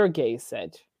 That's what your gays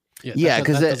said. Yeah,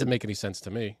 because that doesn't make any sense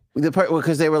to me. The part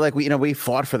because they were like, we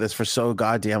fought for this for so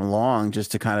goddamn long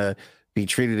just to kind of be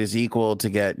treated as equal, to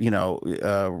get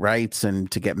rights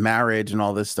and to get marriage and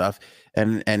all this stuff,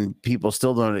 and people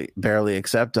still don't barely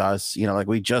accept us. Like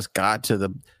we just got to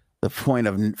the point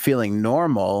of feeling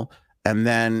normal, and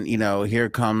then here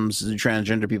comes the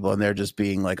transgender people, and they're just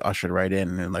being like ushered right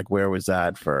in, and like where was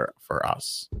that for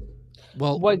us?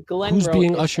 Well, what Glenn who's wrote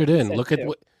being ushered in? Look at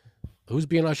too. Who's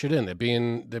being ushered in.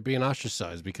 They're being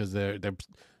ostracized because their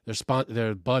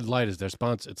Bud Light is their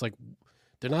sponsor. It's like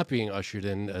they're not being ushered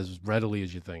in as readily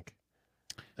as you think.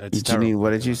 It's Janine,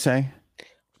 what did you say?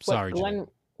 Sorry,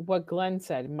 what Glenn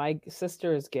said. My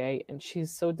sister is gay, and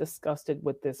she's so disgusted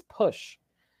with this push.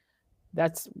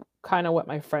 That's kind of what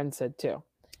my friend said too.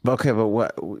 Okay, but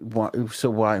what? So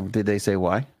why did they say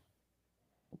why?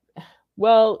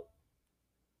 Well,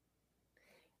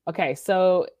 okay,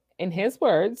 so in his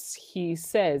words, he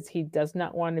says he does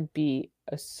not want to be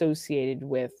associated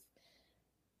with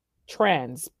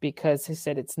trans because he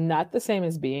said it's not the same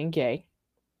as being gay.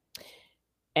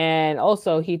 And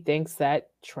also he thinks that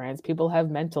trans people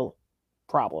have mental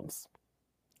problems.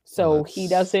 So he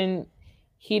doesn't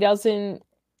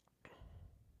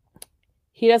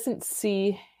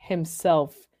see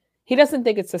himself. He doesn't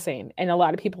think it's the same, and a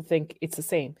lot of people think it's the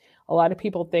same. A lot of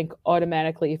people think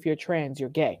automatically if you're trans, you're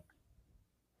gay.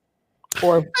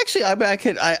 Or actually,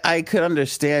 I could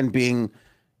understand being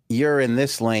you're in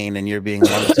this lane and you're being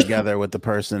lumped together with the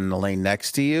person in the lane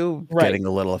next to you, getting a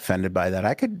little offended by that.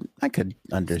 I could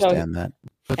understand that.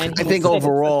 I think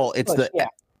overall it's the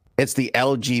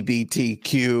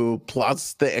LGBTQ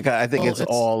plus thing. I think it's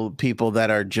all people that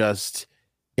are just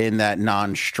in that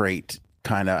non-straight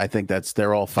kind of. I think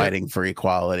they're all fighting for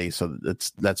equality, so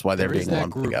that's why they're being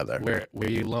lumped together. Where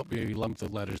you lump the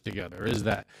letters together is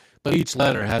that, but each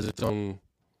letter has its own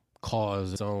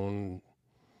cause, its own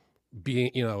being.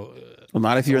 Well,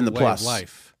 not if you're in the plus.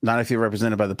 Life. Not if you're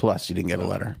represented by the plus. You didn't get a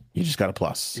letter. You just got a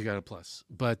plus. You got a plus.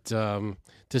 But to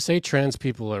say trans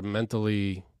people are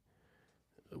mentally,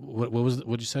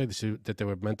 what'd you say that they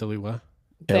were mentally what?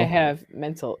 They have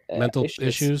mental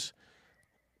issues.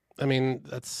 I mean,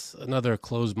 that's another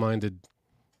closed-minded,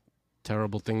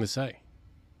 terrible thing to say.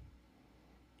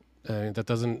 That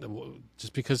doesn't,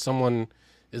 just because someone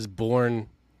is born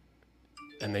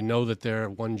and they know that they're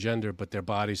one gender, but their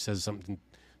body says something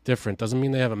different, doesn't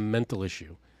mean they have a mental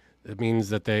issue. It means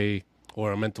that it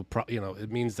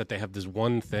means that they have this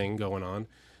one thing going on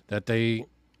that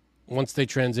once they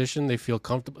transition, they feel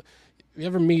comfortable. If you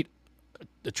ever meet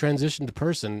a transitioned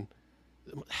person,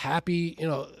 happy,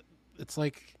 it's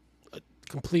like a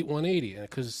complete 180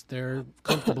 because they're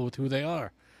comfortable with who they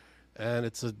are. And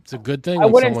it's a good thing. I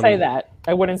wouldn't say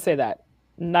that.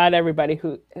 Not everybody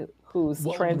who's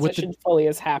transitioned fully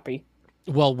is happy.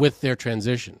 Well, with their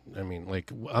transition, I mean,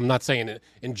 I'm not saying it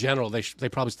in general. They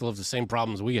probably still have the same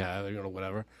problems we have,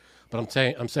 whatever. But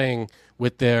I'm saying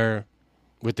with their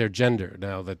gender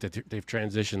now that they've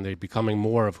transitioned, they're becoming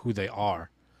more of who they are.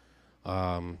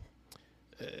 When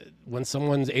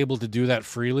someone's able to do that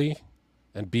freely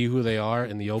and be who they are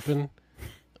in the open,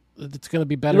 it's going to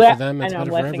be better for them. It's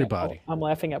better for everybody. I'm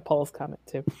laughing at Paul's comment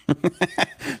too.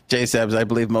 Jay Sebs, I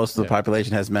believe most of the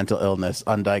population has mental illness,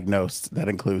 undiagnosed. That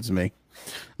includes me.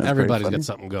 That's everybody's got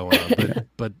something going on.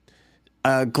 But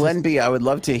Glenn B, I would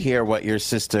love to hear what your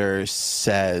sister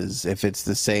says, if it's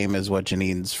the same as what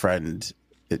Janine's friend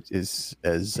is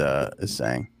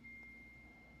saying.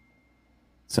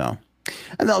 So,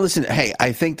 and now listen, hey,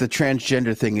 I think the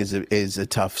transgender thing is a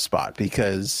tough spot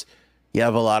because you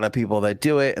have a lot of people that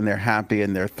do it and they're happy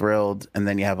and they're thrilled, and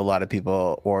then you have a lot of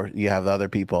people, or you have other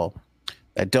people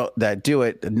that do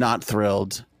it not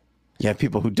thrilled. You have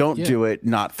people who don't do it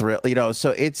not thrilled.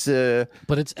 So it's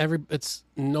but it's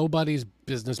nobody's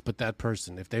business but that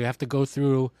person. If they have to go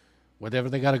through whatever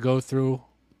they got to go through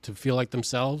to feel like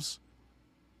themselves,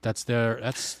 that's none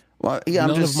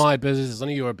of my business. It's none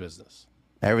of your business.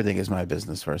 Everything is my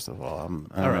business. First of all,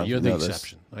 all right. You're the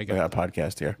exception. I got a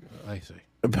podcast here. I see.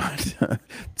 But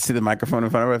see the microphone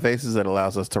in front of our faces that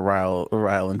allows us to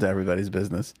rile into everybody's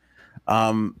business.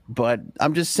 But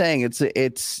I'm just saying it's a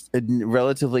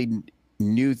relatively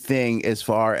new thing as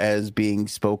far as being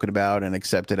spoken about and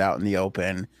accepted out in the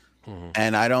open. Mm-hmm.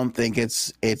 And I don't think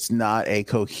it's not a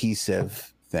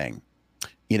cohesive thing,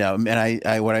 and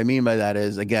I what I mean by that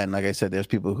is, again, like I said, there's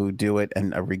people who do it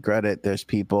and regret it. There's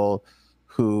people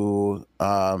who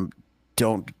don't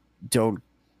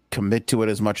commit to it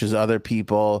as much as other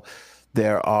people.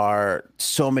 There are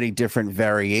so many different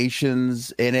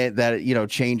variations in it that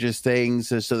changes things.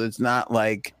 So it's not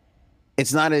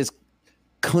as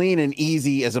clean and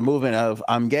easy as a movement of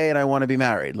I'm gay and I want to be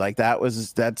married. That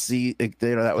was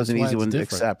an easy one to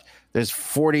accept. There's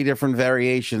 40 different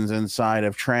variations inside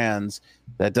of trans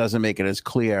that doesn't make it as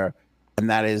clear, and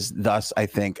that is thus I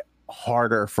think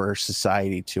harder for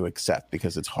society to accept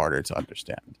because it's harder to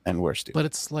understand, and we're stupid. But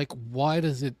it's like, why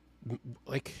does it,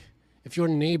 if your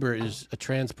neighbor is a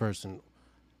trans person,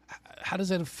 how does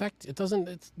that affect? It's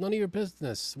none of your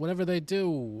business. Whatever they do,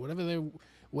 whatever they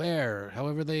wear,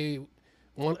 however they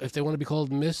want, if they want to be called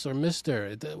Miss or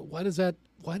Mister, why does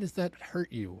that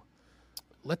hurt you?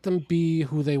 Let them be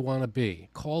who they want to be.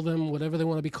 Call them whatever they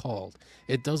want to be called.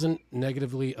 It doesn't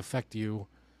negatively affect you.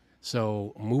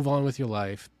 So move on with your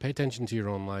life. Pay attention to your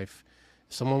own life.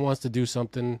 If someone wants to do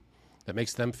something that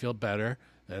makes them feel better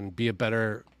and be a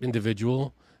better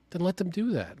individual, then let them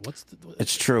do that.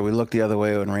 It's true. We look the other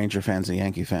way when Ranger fans and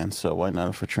Yankee fans, so why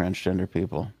not for transgender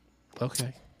people?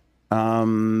 Okay.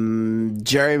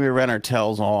 Jeremy Renner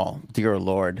tells all. Dear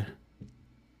Lord.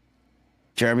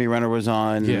 Jeremy Renner was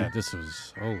on. Yeah, this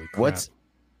was holy crap.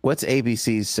 What's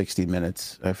ABC's 60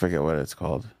 Minutes? I forget what it's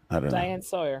called. I don't know. Diane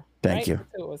Sawyer. Thank you.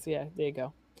 It was, there you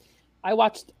go. I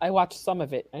watched some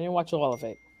of it. I didn't watch all of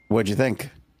it. What'd you think?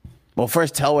 Well,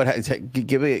 first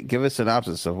give a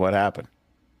synopsis of what happened.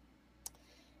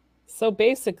 So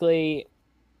basically,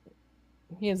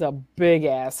 He has a big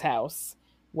ass house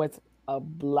with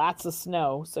lots of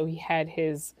snow. So he had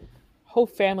his whole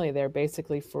family there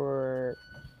basically for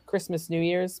Christmas, New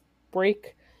Year's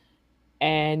break,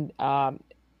 and I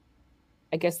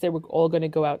guess they were all going to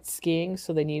go out skiing,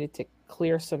 so they needed to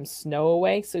clear some snow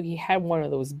away. So he had one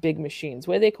of those big machines.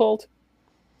 What are they called?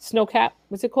 Snowcat?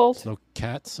 What's it called? Snow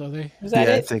cats, are they? Was that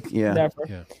Yeah, it? I think, yeah. Whatever.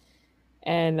 Yeah.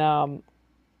 And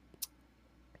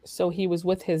so he was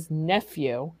with his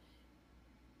nephew,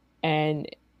 and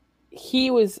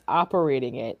he was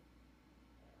operating it,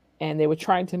 and they were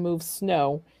trying to move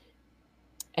snow,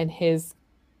 and his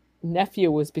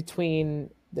nephew was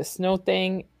between the snow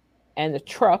thing and the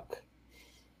truck,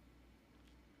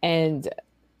 and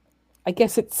I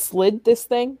guess it slid this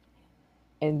thing,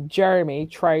 and Jeremy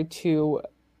tried to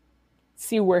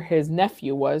see where his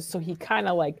nephew was, so he kind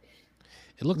of like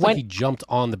It looked like he jumped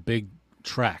on the big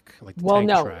track, like the well tank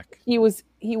no track. he was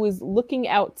looking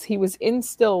out, he was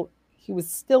still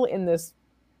in this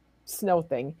snow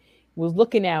thing, he was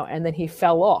looking out, and then he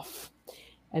fell off,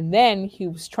 and then he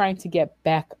was trying to get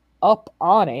back up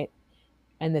on it,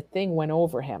 and the thing went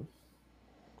over him.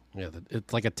 Yeah,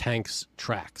 it's like a tank's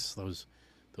tracks. Those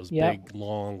Yep. big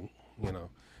long, but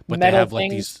Metal they have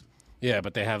like things. these. Yeah,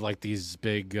 but they have like these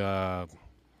big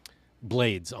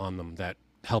blades on them that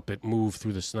help it move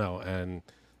through the snow, and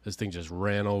this thing just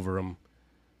ran over him.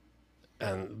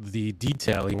 And the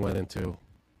detail he went into.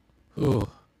 Ooh,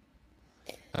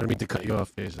 I don't mean to cut you off,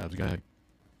 Face. I was going.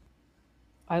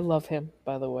 I love him,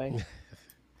 by the way.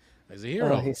 He's a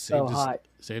hero. Oh, he's so hot.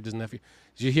 Saved his nephew.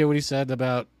 Did you hear what he said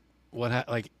about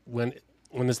like when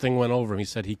this thing went over him? He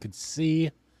said he could see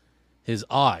his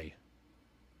eye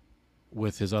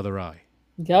with his other eye.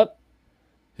 Yep.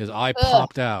 His eye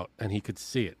popped out, and he could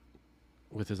see it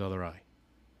with his other eye.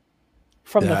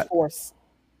 From the force.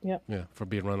 Yep. Yeah, for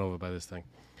being run over by this thing.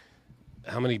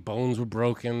 How many bones were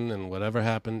broken and whatever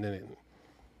happened. And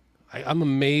I'm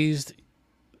amazed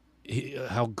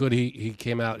how good he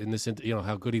came out in this,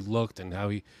 how good he looked and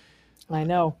how I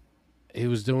know. He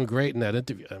was doing great in that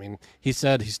interview. I mean, he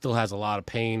said he still has a lot of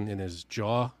pain in his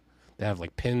jaw. They have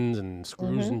like pins and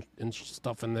screws and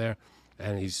stuff in there.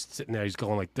 And he's sitting there, he's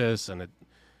going like this, and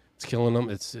it's killing him.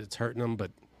 It's hurting him,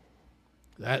 but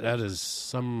that is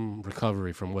some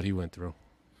recovery from what he went through.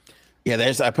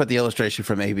 Yeah, I put the illustration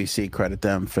from ABC, credit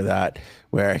them for that,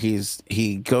 where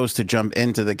he goes to jump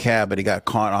into the cab, but he got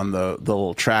caught on the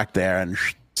little track there and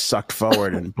sucked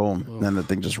forward, and boom, and then the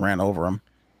thing just ran over him.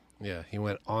 Yeah, he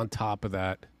went on top of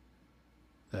that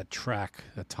track,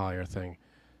 that tire thing,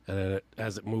 and then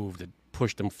as it moved, it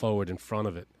pushed him forward in front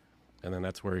of it, and then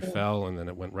that's where he fell, and then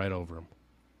it went right over him.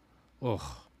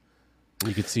 Oh, and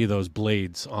you could see those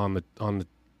blades on the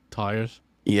tires.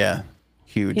 Yeah,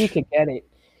 huge. He could get it.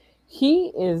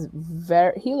 He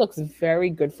looks very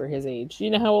good for his age. Do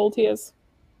you know how old he is?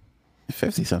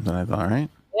 50 something, I thought, right?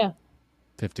 Yeah.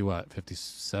 50 what?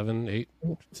 57, 8,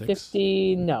 6?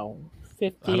 50, no.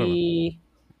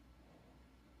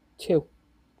 52.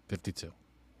 52.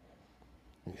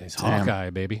 He's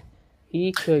Hawkeye, baby.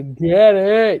 He could get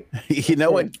it. You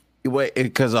know what? Wait,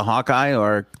 because of Hawkeye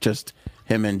or just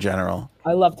him in general?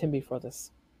 I loved him before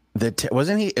this.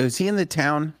 Wasn't he? Was he in The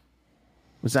Town?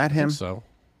 Was that him? I think so,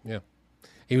 yeah.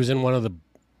 He was in one of the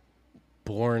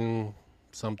Born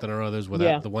something or others with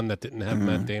the one that didn't have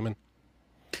Matt Damon.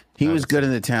 He was good in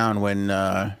The Town when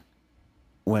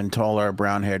taller,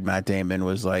 brown-haired Matt Damon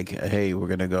was like, "Hey, we're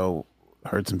gonna go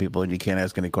hurt some people, and you can't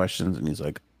ask any questions." And he's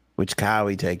like, "Which cow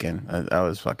we taking?" That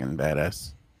was fucking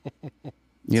badass.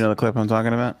 You know the clip I'm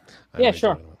talking about? Yeah,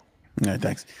 sure. All right,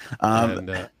 thanks. Go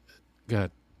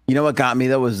ahead. You know what got me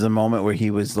though was the moment where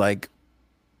he was like,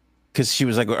 because she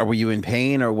was like, "Were you in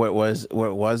pain or what was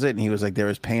it?" And he was like, "There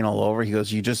was pain all over." He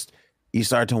goes, "You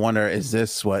start to wonder, is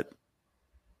this what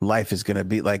life is gonna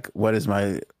be like? What is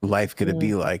my life gonna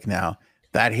be like now?"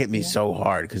 That hit me so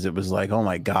hard because it was like, oh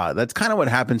my God, that's kind of what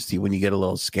happens to you when you get a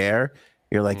little scare.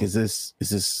 You're like, is this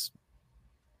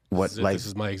what life? This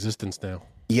is my existence now.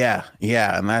 Yeah,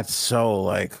 and that's so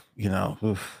like,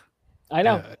 oof. I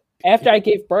know. After I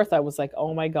gave birth, I was like,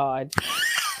 oh my God.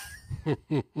 Is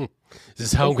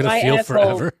this how I'm going to feel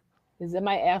forever? Is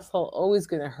my asshole always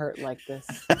going to hurt like this?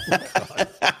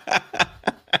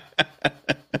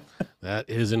 That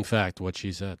is, in fact, what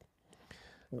she said.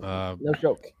 No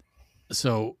joke.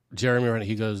 So Jeremy,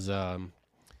 he goes,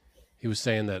 he was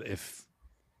saying that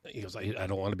I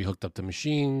don't want to be hooked up to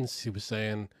machines. He was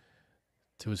saying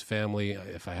to his family,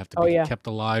 if I have to be kept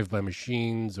alive by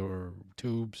machines or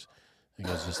tubes, he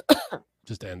goes,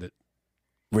 just end it.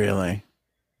 Really?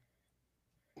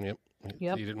 Yep. He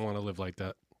didn't want to live like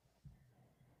that.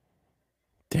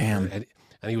 Damn.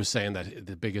 And he was saying that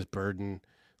the biggest burden,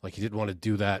 like he didn't want to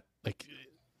do that, like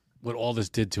what all this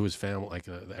did to his family, like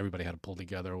everybody had to pull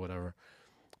together or whatever.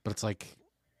 But it's like,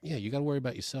 yeah, you got to worry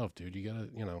about yourself, dude. You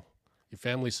got to, your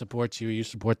family supports you. You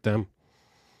support them.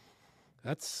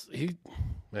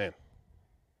 Man,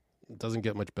 it doesn't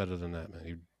get much better than that, man.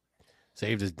 He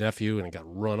saved his nephew and he got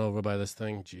run over by this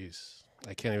thing. Jeez,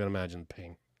 I can't even imagine the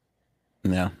pain.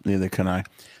 No, neither can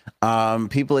I.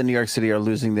 People in New York City are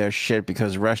losing their shit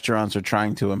because restaurants are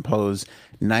trying to impose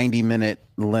 90-minute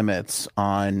limits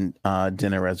on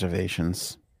dinner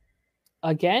reservations.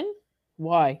 Again?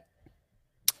 Why?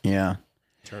 Yeah.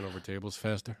 Turn over tables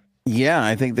faster? Yeah,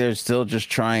 I think they're still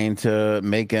just trying to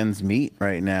make ends meet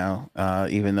right now.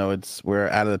 Even though we're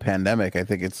out of the pandemic, I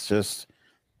think it's just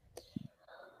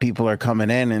people are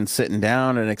coming in and sitting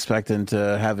down and expecting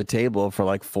to have a table for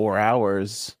like 4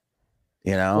 hours.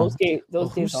 Those days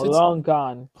are long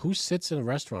gone. Who sits in a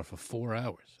restaurant for 4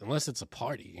 hours? Unless it's a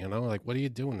party, like what are you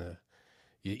doing there?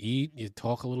 You eat, you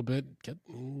talk a little bit, you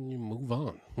move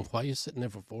on. Why are you sitting there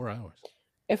for 4 hours?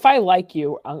 If I like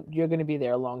you, you're going to be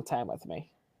there a long time with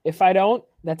me. If I don't,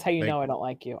 that's how you know I don't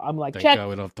like you. I'm like, thank God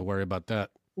we don't have to worry about that.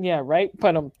 Yeah, right?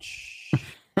 But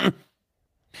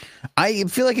I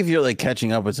feel like if you're like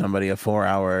catching up with somebody, a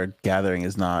 4-hour gathering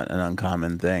is not an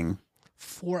uncommon thing.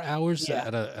 4 hours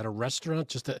at a restaurant,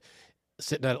 just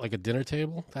sitting at like a dinner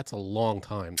table? That's a long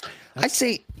time. I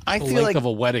feel like of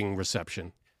a wedding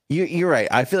reception. You're right.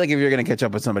 I feel like if you're going to catch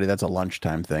up with somebody, that's a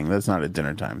lunchtime thing. That's not a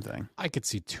dinner time thing. I could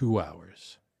see 2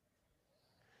 hours.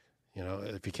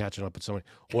 If you're catching up with somebody,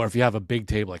 or if you have a big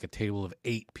table, like a table of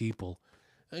 8 people,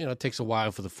 it takes a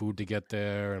while for the food to get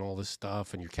there and all this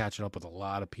stuff, and you're catching up with a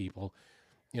lot of people.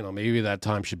 Maybe that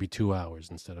time should be 2 hours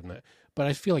instead of that. But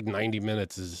I feel like 90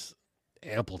 minutes is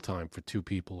ample time for 2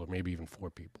 people or maybe even 4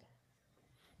 people.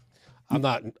 I'm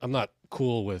not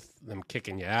cool with them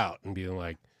kicking you out and being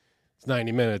like, it's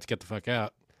 90 minutes, get the fuck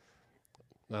out.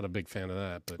 Not a big fan of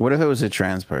that. But what if it was a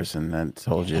trans person that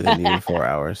told you they needed 4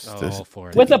 hours? All for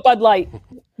it. With a Bud Light.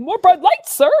 More Bud Light,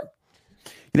 sir.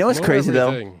 You know what's crazy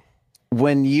though?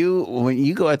 When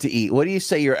you go out to eat, what do you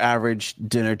say your average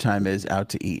dinner time is out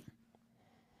to eat?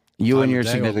 You and your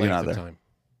significant other.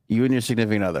 You and your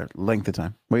significant other. Length of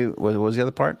time. Wait, what was the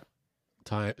other part?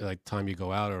 Time you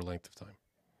go out or length of time?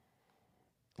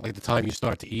 Like the time you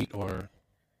start to eat or?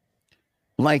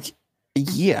 Like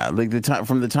the time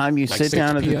from the time you sit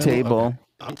down at the table.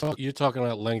 Okay. You're talking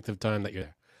about length of time that you're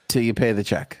there. Till you pay the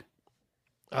check.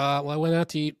 Well, I went out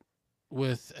to eat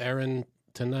with Aaron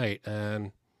tonight,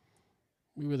 and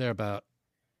we were there about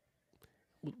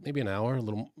maybe an hour,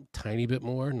 a tiny bit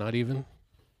more, not even.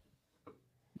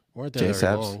 Weren't there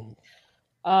very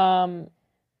long.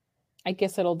 I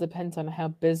guess it'll depend on how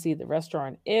busy the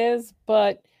restaurant is,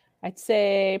 but I'd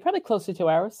say probably close to 2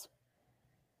 hours.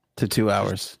 To 2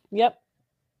 hours. Yep.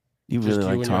 You really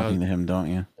like talking to him, don't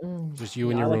you? Just you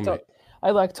and your roommate.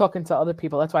 I like talking to other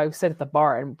people. That's why we sit at the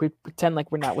bar and we pretend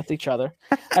like we're not with each other.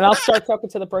 And I'll start talking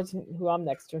to the person who I'm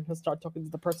next to, and he'll start talking to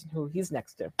the person who he's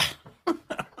next to.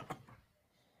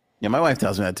 Yeah, my wife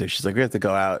tells me that too. She's like, we have to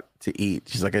go out to eat.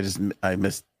 She's like, I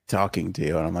miss talking to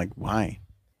you. And I'm like, why?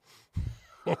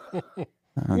 I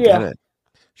don't get it.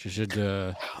 She should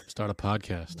start a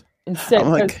podcast.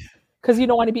 Instead, because you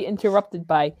don't want to be interrupted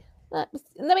by, let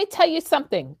me tell you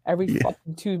something every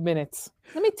fucking 2 minutes.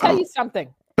 Let me tell you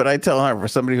something. But I tell her, for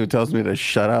somebody who tells me to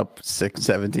shut up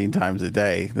 17 times a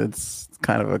day, that's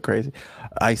kind of a crazy.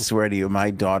 I swear to you,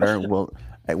 my daughter will,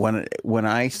 when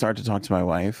I start to talk to my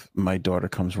wife, my daughter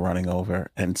comes running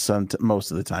over, and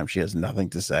most of the time she has nothing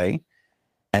to say.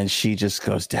 And she just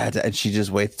goes, Dad, and she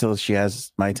just waits till she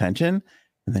has my attention.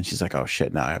 And then she's like, oh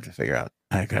shit, now I have to figure out,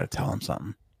 I got to tell him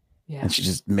something. Yeah. And she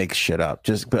just makes shit up.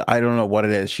 But I don't know what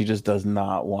it is. She just does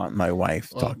not want my wife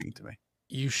talking to me.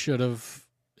 You should have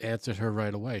answered her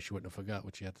right away. She wouldn't have forgot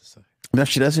what she had to say. No,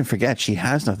 she doesn't forget. She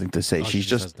has nothing to say. She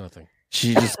just has nothing.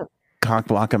 She's just cock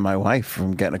blocking my wife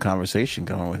from getting a conversation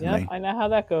going with me. I know how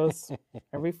that goes.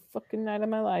 Every fucking night of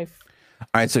my life. All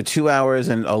right, so 2 hours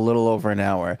and a little over an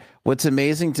hour. What's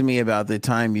amazing to me about the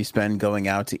time you spend going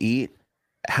out to eat,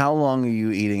 how long are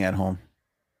you eating at home?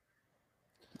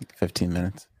 15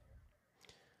 minutes.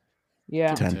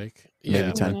 Yeah. 10.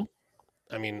 Maybe 10.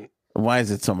 I mean, why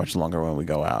is it so much longer when we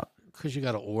go out? Because you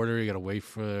got to order, you got to wait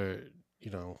for,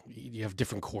 you have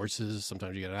different courses.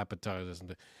 Sometimes you get appetizers.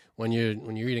 And when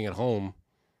you're eating at home,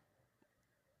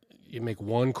 you make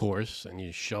one course and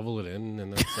you shovel it in,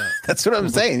 and that's that. That's what I'm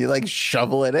saying. You like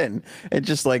shovel it in. It's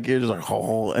just like you're just like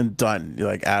and done. You're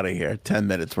like out of here. 10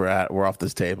 minutes. We're off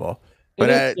this table. But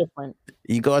it's different.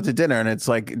 You go out to dinner and it's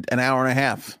like an hour and a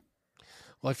half.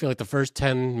 Well, I feel like the first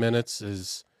 10 minutes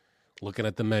is looking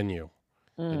at the menu.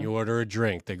 and you order a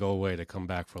drink. They go away. They come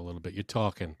back for a little bit. You're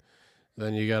talking.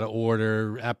 Then you got to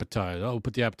order appetizer. Oh,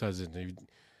 put the appetizer in.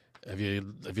 Have you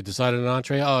decided an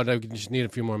entree? Oh, no, you just need a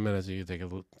few more minutes. You take a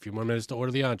few more minutes to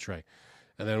order the entree.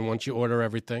 And then once you order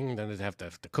everything, then they have to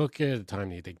cook it. The time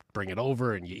they bring it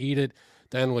over and you eat it.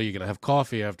 Then, well, you're going to have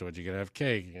coffee afterwards. You're going to have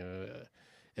cake.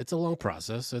 It's a long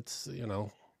process. It's,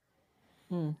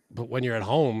 But when you're at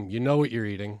home, you know what you're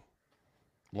eating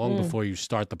long before you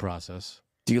start the process.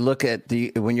 Do you look at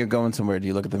when you're going somewhere? Do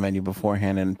you look at the menu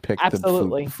beforehand and pick the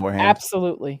food beforehand?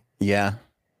 Absolutely. Yeah,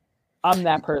 I'm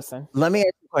that person. Let me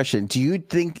ask you a question. Do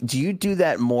you do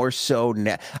that more so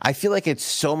now? I feel like it's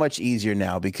so much easier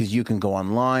now because you can go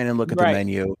online and look at the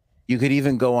menu. You could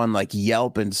even go on like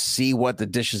Yelp and see what the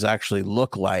dishes actually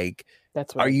look like.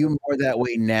 That's right. Are you more that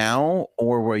way now,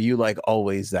 or were you like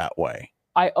always that way?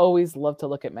 I always love to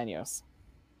look at menus.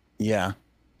 Yeah.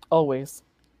 Always.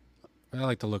 I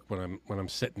like to look when I'm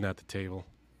sitting at the table.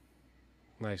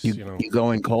 Nice, You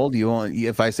going cold? You want?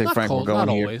 If I say not Frank, cold, we're going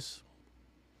not here. Always.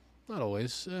 Not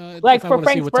always. Like for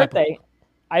Frank's birthday,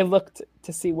 I looked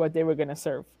to see what they were going to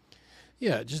serve.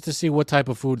 Yeah, just to see what type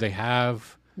of food they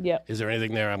have. Yeah. Is there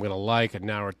anything there I'm going to like and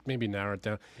narrow it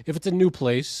down? If it's a new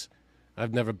place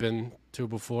I've never been to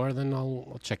before, then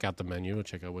I'll check out the menu and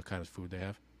check out what kind of food they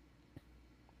have.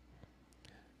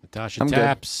 Natasha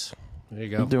taps. Good. There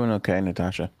you go. I'm doing okay,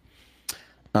 Natasha.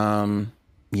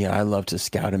 Yeah, I love to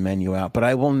scout a menu out, but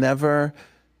I will never.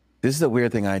 This is the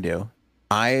weird thing I do.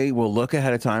 I will look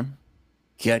ahead of time,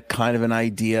 get kind of an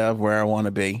idea of where I want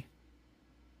to be.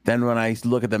 Then when I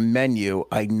look at the menu,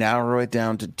 I narrow it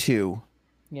down to 2.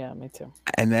 Yeah, me too.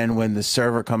 And then when the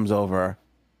server comes over,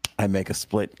 I make a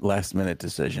split last minute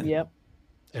decision. Yep.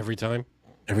 Every time?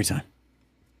 Every time.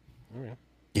 All right.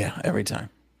 Yeah, every time.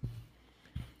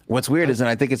 What's weird is, and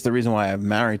I think it's the reason why I'm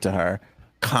married to her,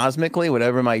 cosmically,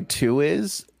 whatever my 2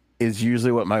 is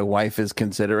usually what my wife is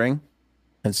considering.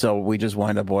 And so we just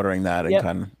wind up ordering that and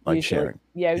kind of like sharing.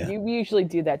 Yeah, we usually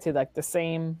do that too. Like the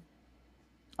same.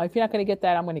 Oh, if you're not going to get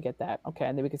that, I'm going to get that. Okay,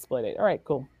 and then we can split it. All right,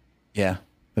 cool. Yeah,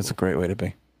 that's a great way to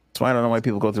be. That's why I don't know why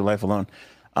people go through life alone.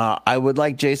 I would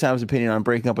like Jason's opinion on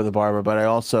breaking up with a barber,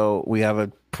 but we have a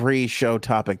pre-show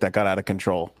topic that got out of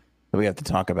control that we have to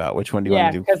talk about. Which one do you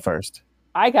want to do first?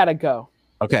 I got to go.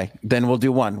 Okay, then we'll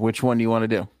do one. Which one do you want to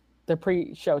do? The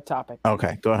pre-show topic.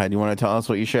 Okay, go ahead. You want to tell us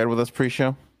what you shared with us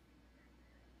pre-show?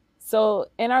 So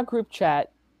in our group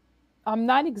chat, I'm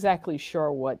not exactly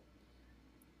sure what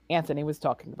Anthony was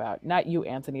talking about. Not you,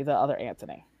 Anthony, the other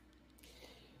Anthony.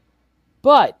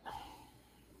 But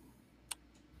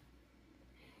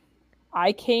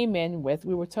I came in with,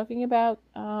 we were talking about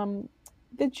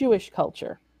the Jewish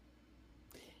culture.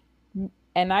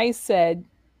 And I said,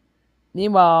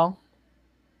 meanwhile,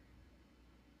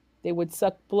 they would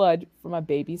suck blood from a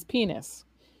baby's penis.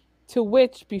 To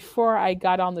which, before I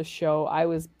got on the show, I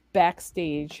was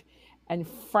backstage and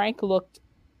Frank looked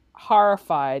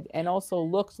horrified and also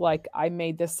looked like I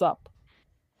made this up.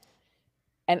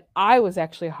 And I was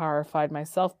actually horrified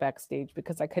myself backstage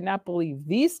because I could not believe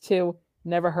these two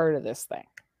never heard of this thing.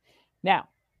 Now,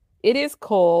 it is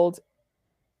called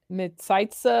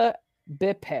Mitzaitza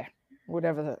Bipe,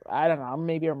 whatever. I don't know.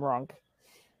 Maybe I'm wrong.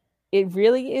 It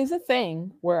really is a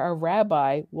thing where a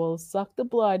rabbi will suck the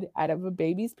blood out of a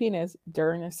baby's penis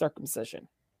during a circumcision.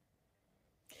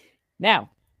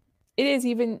 Now, it is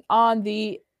even on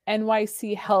the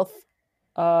NYC Health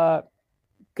Gov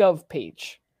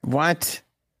page. What?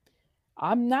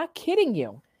 I'm not kidding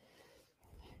you.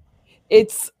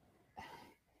 It's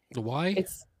why?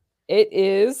 It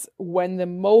is when the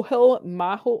mohel,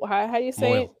 how do you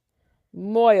say it?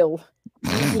 Moil.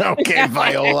 Okay,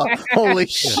 Viola. Holy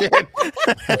shit.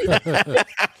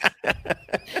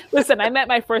 Listen, I met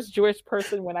my first Jewish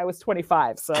person when I was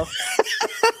 25, so.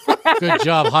 Good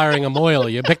job hiring a moil.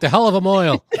 You picked a hell of a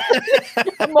moil.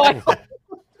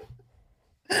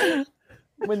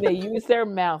 When they use their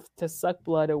mouth to suck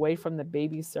blood away from the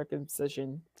baby's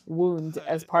circumcision wound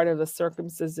as part of the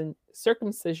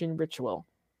circumcision ritual.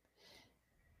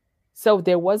 So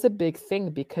there was a big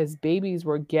thing because babies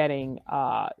were getting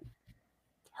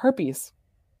herpes.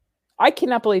 I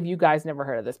cannot believe you guys never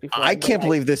heard of this before. I can't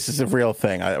believe this is a real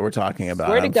thing we're talking about.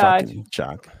 Swear to God. Fucking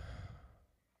shocked.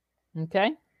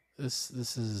 Okay. This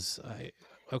is okay.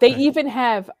 They even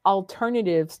have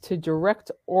alternatives to direct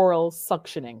oral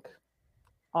suctioning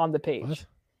on the page. What?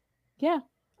 Yeah,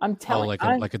 I'm telling.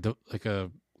 Like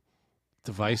a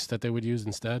device that they would use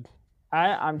instead.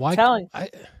 I'm telling.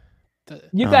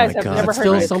 You Oh guys my have God. never Is heard that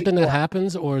of still it something before. that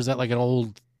happens, or is that like an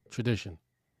old tradition?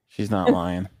 She's not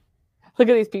lying. Look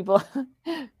at these people.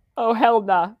 Oh hell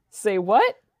nah. Say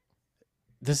what?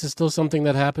 This is still something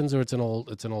that happens, or it's an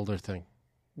older thing.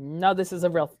 No, this is a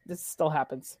real. This still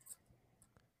happens.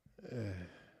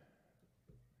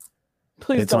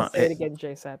 Please don't say it again,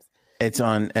 J Sabs. It's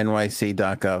on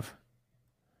nyc.gov.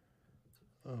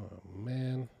 Oh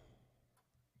man.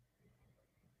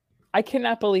 I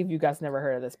cannot believe you guys never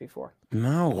heard of this before.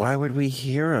 No, why would we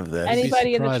hear of this?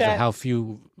 Anybody in the chat? At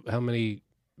how many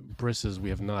brisses we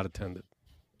have not attended.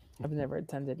 I've never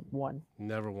attended one.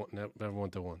 Never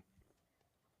went to one.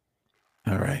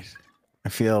 All right. I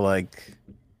feel like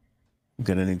I'm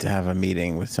going to need to have a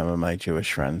meeting with some of my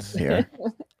Jewish friends here.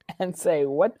 And say,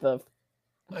 what the...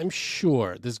 I'm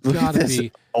sure there's got to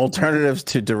be... Alternatives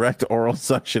to direct oral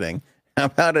suctioning. How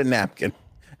about a napkin?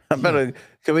 How about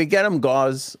can we get him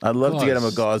gauze? I'd love to get him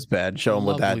a gauze pad. Show him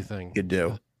what that thing could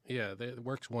do. Yeah, it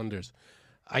works wonders.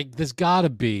 There's got to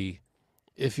be,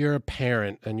 if you're a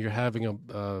parent and you're having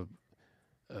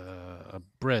a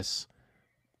bris,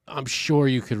 I'm sure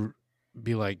you could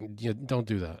be like, don't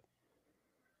do that.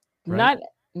 Right?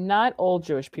 Not all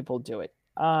Jewish people do it.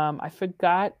 I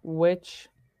forgot which.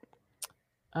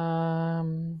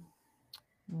 Let's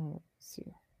see.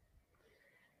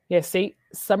 Yeah, see,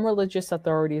 some religious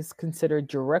authorities consider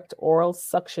direct oral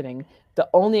suctioning the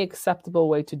only acceptable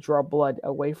way to draw blood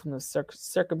away from the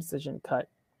circumcision cut.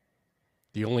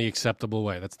 The only acceptable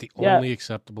way. That's the only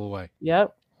acceptable way.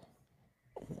 Yep.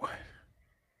 What?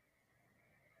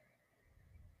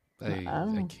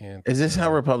 I can't. Is this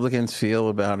how Republicans feel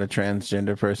about a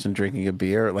transgender person drinking a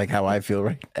beer? Like how I feel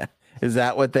right now? Is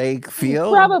that what they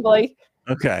feel? Probably.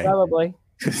 Okay. Probably.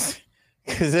 Because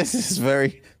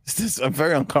I'm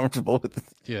very uncomfortable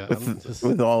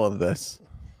with all of this.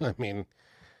 I mean,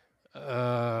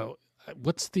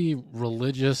 what's the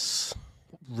religious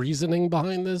reasoning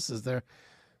behind this? Is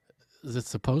it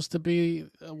supposed to be?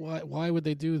 Why would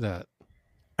they do that?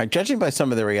 Judging by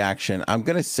some of the reaction, I'm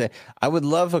going to say I would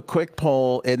love a quick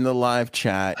poll in the live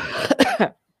chat.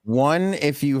 1,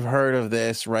 if you've heard of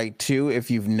this, right? 2,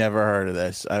 if you've never heard of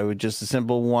this. I would just a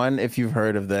simple 1, if you've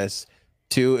heard of this.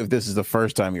 2, if this is the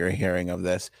first time you're hearing of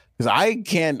this. Because I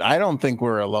don't think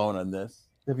we're alone on this.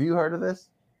 Have you heard of this?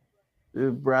 The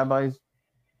rabbis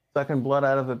sucking blood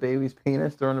out of a baby's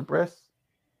penis during a bris?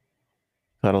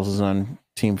 Cuddles is on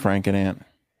Team Frank and Ant.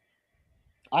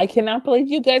 I cannot believe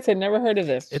you guys had never heard of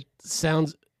this. It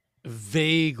sounds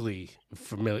vaguely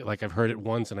familiar. Like I've heard it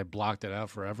once and I blocked it out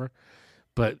forever.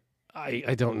 But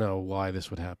I don't know why this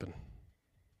would happen.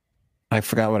 I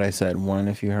forgot what I said. 1,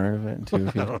 if you heard of it. And 2,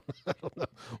 if you... I don't know.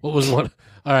 What was 1?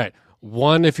 All right.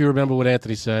 1, if you remember what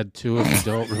Anthony said. 2, if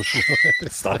you don't remember.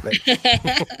 Stop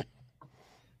it.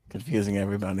 Confusing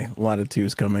everybody. A lot of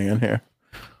 2s coming in here.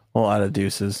 A lot of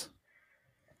deuces.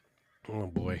 Oh,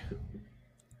 boy.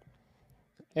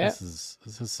 Yeah. This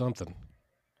is something.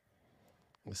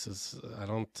 This is, I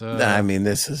don't... I mean,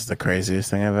 this is the craziest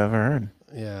thing I've ever heard.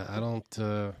 Yeah, I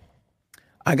don't...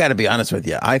 I got to be honest with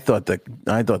you. I thought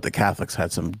the Catholics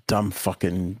had some dumb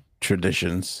fucking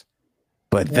traditions,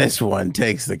 but this one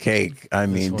takes the cake. I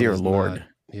mean, dear Lord.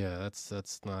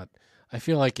 That's not. I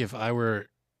feel like if I were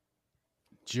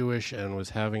Jewish and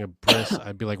was having a bris,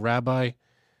 I'd be like, Rabbi,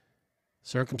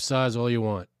 circumcise all you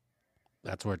want.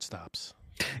 That's where it stops.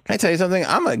 Can I tell you something?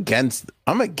 I'm against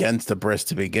the bris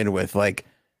to begin with. Like,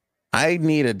 I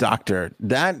need a doctor.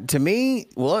 That to me,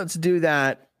 well, let's do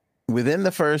that within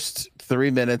the first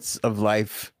 3 minutes of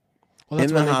life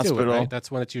in the hospital. Right?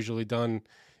 That's when it's usually done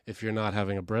if you're not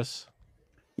having a bris.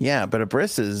 Yeah, but a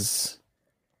bris is...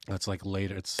 That's like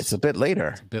later. It's a bit later.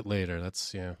 It's a bit later.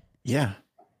 That's, yeah. Yeah.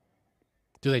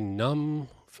 Do they numb?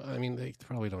 I mean, they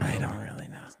probably don't. I don't really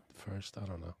know. First, I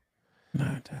don't know.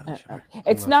 No, sure.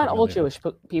 It's not all Jewish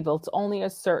people. It's only a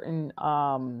certain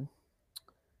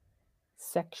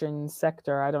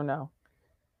sector. I don't know.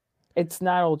 It's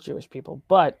not all Jewish people,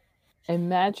 but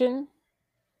imagine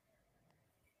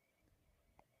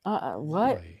what?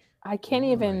 Why? I can't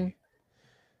even.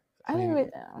 I don't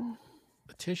even.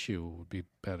 A tissue would be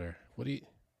better. What do you?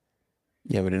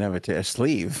 Yeah, we didn't have a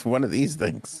sleeve. One of these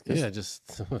things. Yeah,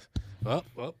 just well,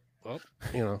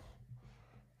 you know.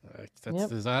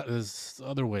 There's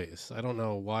other ways. I don't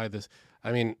know why this.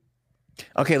 I mean,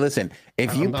 okay, listen.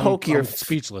 If you I'm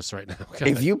speechless right now.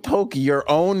 If you poke your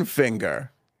own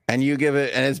finger and you give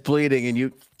it, and it's bleeding, and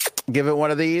you give it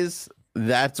one of these,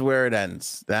 that's where it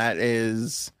ends. That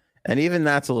is, and even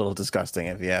that's a little disgusting,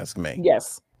 if you ask me.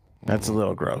 Yes, that's a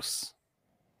little gross.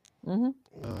 Mm-hmm.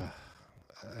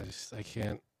 I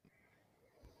can't.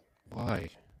 Why?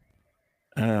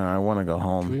 I don't know. I want to go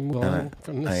home. Can we move on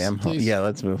from this? I am home. Yeah,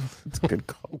 let's move. It's a good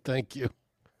call. Thank you.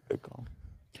 Good call.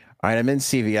 All right, I'm in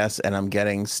CVS and I'm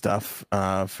getting stuff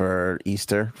for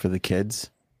Easter for the kids.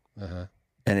 Uh-huh.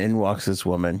 And in walks this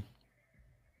woman,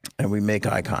 and we make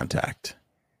eye contact.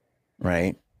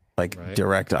 right? Like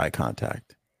direct eye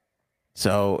contact.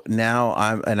 So now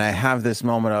I have this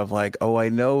moment of like, oh, I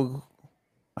know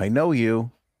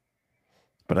you,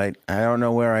 but I don't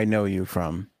know where I know you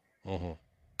from. Mm-hmm.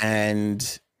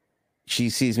 And she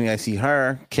sees me, I see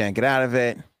her, can't get out of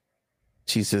it.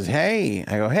 She says, hey.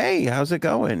 I go, hey, how's it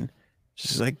going?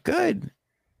 She's like, good.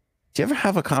 Do you ever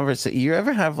have a conversation? You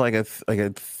ever have like a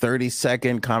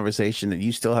 30-second conversation that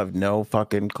you still have no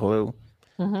fucking clue?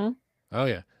 Mm-hmm. Oh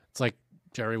yeah, it's like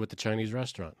Jerry with the Chinese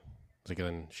restaurant. It's like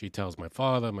then she tells my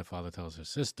father tells her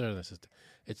sister, and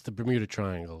it's the Bermuda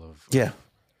Triangle of yeah.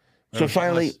 So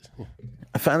finally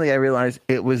I realized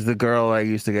it was the girl I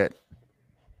used to get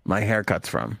my haircuts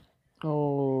from.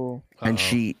 Oh. And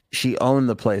she owned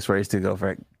the place where I used to go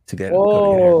to get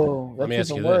Oh, let me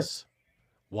ask you this: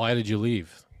 why did you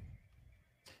leave?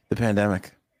 The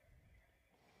pandemic.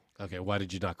 Okay, why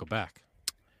did you not go back?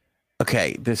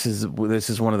 Okay, this is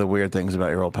one of the weird things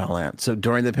about your old pal Ant. So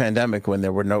during the pandemic, when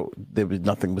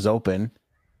nothing was open,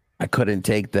 I couldn't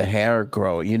take the hair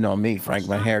grow. You know me, Frank.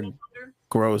 My hair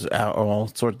grows out all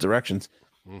sorts of directions.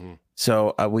 Mm-hmm.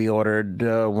 So we ordered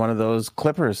one of those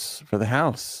clippers for the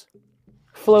house.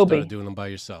 Floby. You started doing them by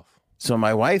yourself. So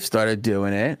my wife started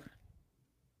doing it,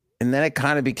 and then it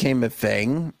kind of became a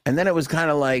thing. And then it was kind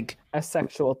of like a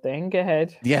sexual thing. Go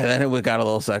ahead. Yeah, then it got a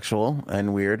little sexual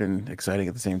and weird and exciting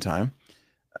at the same time.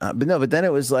 But then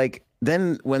it was like,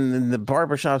 then when the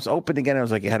barbershops opened again, I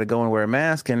was like, you had to go and wear a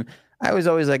mask. And I was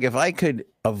always like, if I could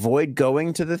avoid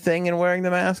going to the thing and wearing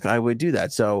the mask, I would do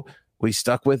that. So we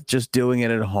stuck with just doing it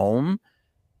at home.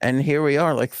 And here we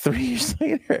are, like 3 years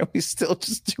later, and we still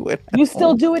just do it. You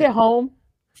still do it at home?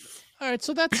 All right,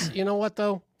 so that's, you know what,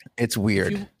 though? It's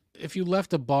weird. If you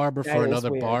left a barber for another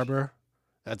barber,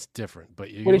 that's different. But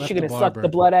what is she going to suck the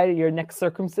blood out of your next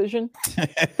circumcision?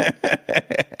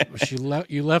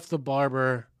 You left the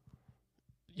barber,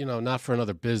 not for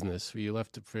another business. You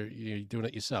left it for you doing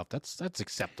it yourself. That's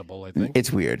acceptable, I think.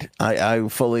 It's weird. I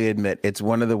fully admit it's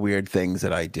one of the weird things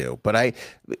that I do. But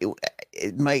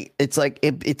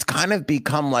it's kind of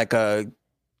become like a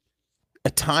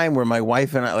time where my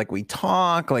wife and I, like, we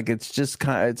talk, like it's just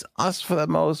it's us for the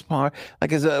most part.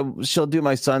 Like she'll do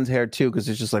my son's hair too, because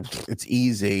it's just like, it's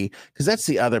easy, because that's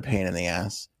the other pain in the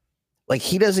ass. Like,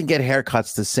 he doesn't get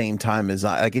haircuts the same time as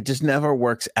I. Like, it just never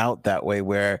works out that way,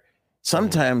 where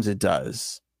sometimes it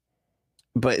does.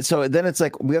 But so then it's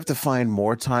like we have to find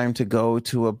more time to go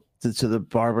to the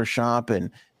barber shop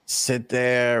and sit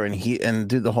there and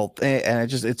do the whole thing.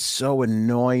 And it's so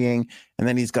annoying. And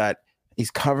then he's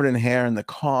covered in hair in the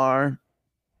car.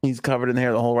 He's covered in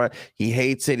hair the whole ride. He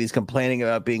hates it. He's complaining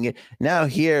about being it. Now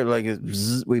here, like,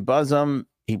 we buzz him,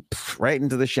 right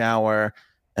into the shower,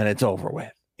 and it's over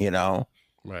with,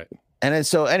 Right. And then,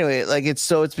 so anyway, like,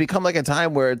 it's become like a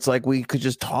time where it's like we could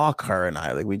just talk, her and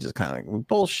I, like, we just kind of like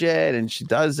bullshit, and she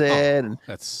does it. And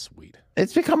that's sweet.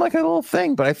 It's become like a little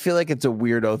thing, but I feel like it's a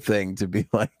weirdo thing to be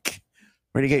like,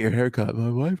 where do you get your haircut? My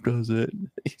wife does it.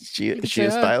 Is she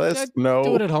a stylist? No. I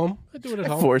do it at home. I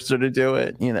forced her to do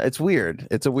it. It's weird.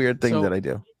 It's a weird thing that I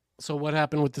do. So what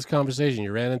happened with this conversation?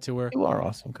 You ran into her? You are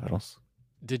awesome, Cuddles.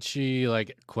 Did she,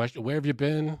 like, question, where have you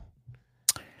been?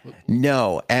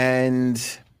 No.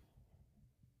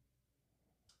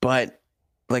 But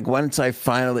like, once I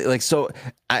finally, like, so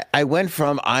I went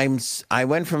from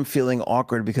feeling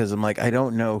awkward because I'm like, I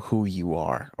don't know who you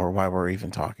are or why we're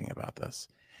even talking about this,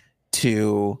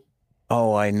 to,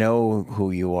 oh, I know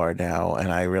who you are now,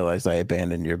 and I realized I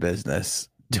abandoned your business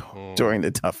during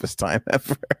the toughest time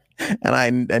ever, and I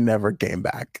never came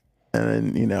back.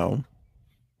 And then,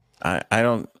 I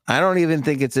don't even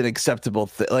think it's an acceptable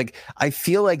thing. Like, I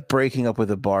feel like breaking up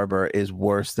with a barber is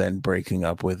worse than breaking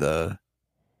up with a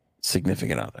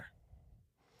significant other.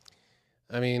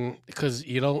 I mean, because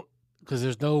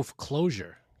there's no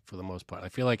closure for the most part. I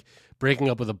feel like breaking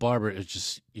up with a barber is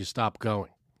just, you stop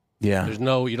going. Yeah.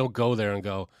 You don't go there and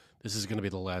go, this is going to be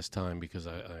the last time because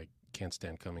I can't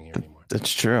stand coming here anymore.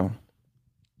 That's true.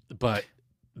 But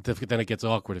then it gets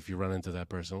awkward if you run into that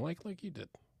person like you did.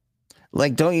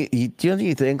 Like, don't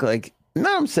you think, like,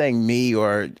 not I'm saying me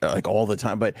or like all the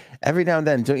time, but every now and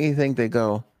then, don't you think they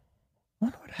go, I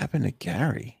wonder what happened to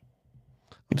Gary?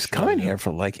 He was coming here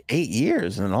for like 8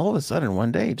 years, and all of a sudden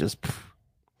one day, just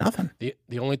nothing.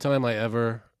 The only time I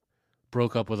ever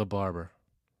broke up with a barber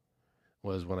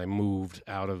was when I moved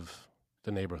out of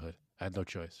the neighborhood. I had no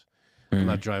choice. I'm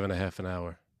not driving a half an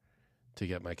hour to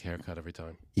get my hair cut every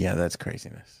time. Yeah, that's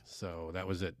craziness. So that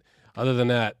was it. Other than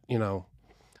that, I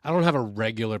don't have a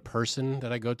regular person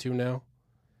that I go to now,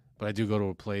 but I do go to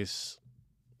a place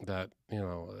that,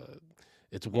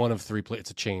 it's one of three places.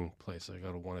 It's a chain place. I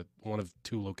go to one of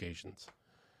two locations,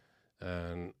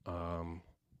 and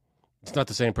it's not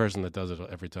the same person that does it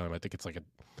every time. I think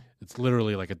it's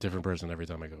literally like a different person every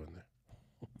time I go in there.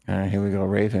 All right, here we go,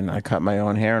 Raven. I cut my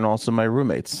own hair and also my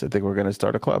roommates. I think we're going to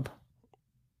start a club.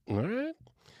 All right.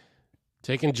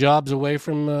 Taking jobs away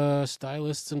from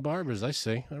stylists and barbers. I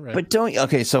see. All right. But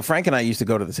okay, so Frank and I used to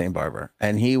go to the same barber,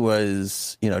 and he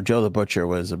was, Joe the Butcher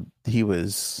was a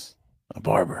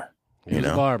barber. He was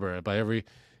a barber.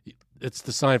 It's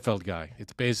the Seinfeld guy.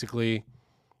 It's basically,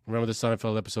 remember the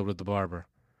Seinfeld episode with the barber?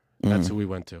 That's who we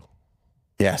went to.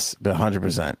 Yes,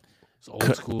 100%. It's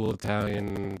old school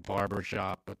Italian barber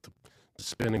shop with the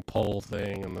spinning pole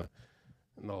thing and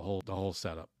the whole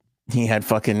setup. He had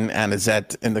fucking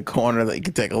anisette in the corner that you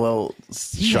could take a little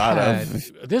shot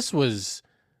of.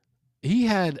 He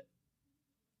had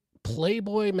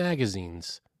Playboy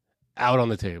magazines out on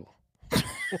the table.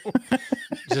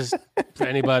 Just for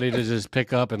anybody to just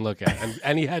pick up and look at.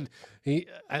 And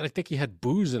I think he had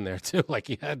booze in there too. Like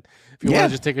if you want to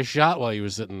just take a shot while you were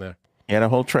sitting there. He had a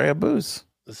whole tray of booze.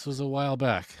 This was a while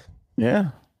back. Yeah.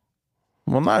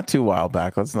 Well, not too while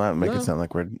back. Let's not make it sound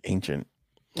like we're ancient.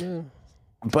 Yeah.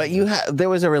 But there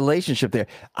was a relationship there.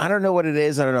 I don't know what it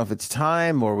is. I don't know if it's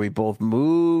time or we both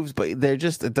moved, but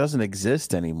it doesn't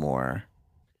exist anymore.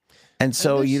 And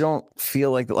so you don't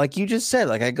feel like you just said,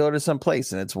 like I go to some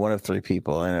place and it's one of three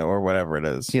people or whatever it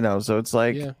is, so it's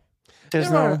like,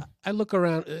 I look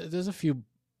around, there's a few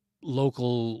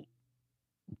local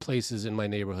places in my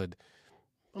neighborhood.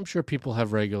 I'm sure people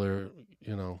have regular,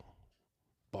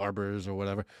 barbers or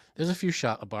whatever. There's a few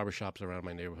barber shops around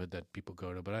my neighborhood that people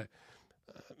go to, but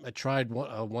I tried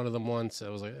one of them once. I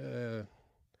was like,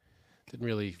 didn't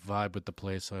really vibe with the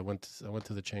place, so I went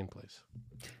to the chain place.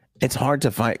 It's hard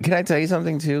to find. Can I tell you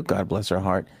something too? God bless her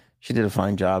heart. She did a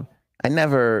fine job. I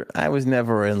was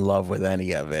never in love with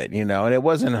any of it, and it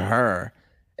wasn't her.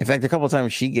 In fact, a couple of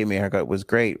times she gave me a haircut. It was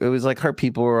great. It was like her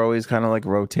people were always kind of like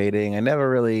rotating. I never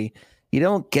really, you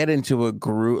don't get into a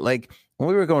group. Like when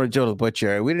we were going to Joe the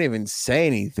Butcher, we didn't even say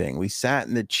anything. We sat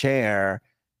in the chair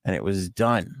and it was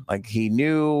done. Like he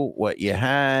knew what you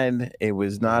had. It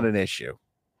was not an issue.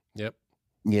 Yep.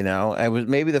 It was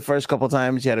maybe the first couple of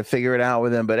times you had to figure it out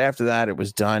with him, but after that it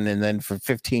was done. And then for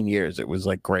 15 years, it was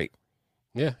like great.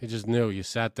 Yeah. He just knew. You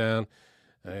sat down.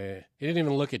 He didn't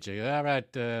even look at you. All right.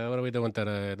 What are we doing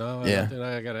today? No,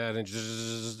 I got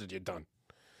to, you're done.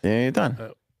 Yeah, you're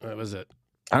done. That was it.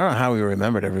 I don't know how we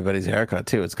remembered everybody's haircut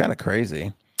too. It's kind of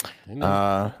crazy.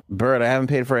 Bird, I haven't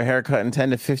paid for a haircut in 10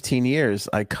 to 15 years.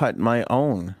 I cut my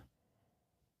own.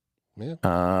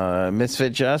 Yeah.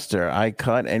 Misfit Jester, I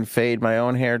cut and fade my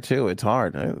own hair too. It's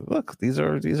hard. Look, these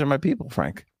are my people,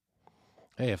 Frank.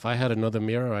 Hey, if I had another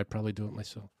mirror, I'd probably do it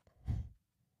myself.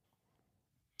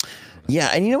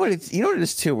 Yeah, and you know what it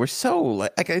is too. We're so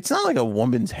like it's not like a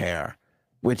woman's hair,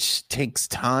 which takes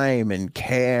time and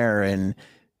care and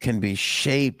can be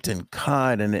shaped and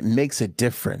cut, and it makes a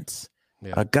difference.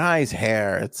 Yeah. A guy's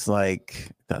hair, it's like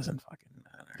it doesn't fucking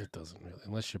matter. It doesn't really,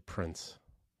 unless you're Prince.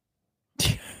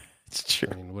 It's true.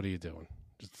 I mean, what are you doing?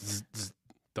 Just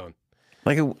done.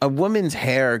 Like a woman's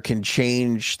hair can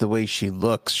change the way she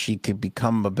looks. She could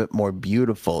become a bit more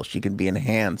beautiful. She can be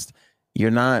enhanced.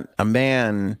 You're not a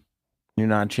man. You're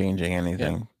not changing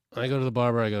anything. Yeah. I go to the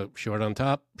barber. I go short on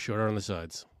top, shorter on the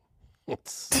sides.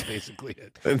 That's basically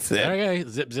it. That's it. Okay,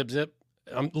 zip, zip, zip.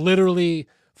 I'm literally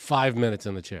 5 minutes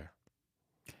in the chair.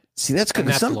 See, that's good.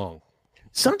 And that's long.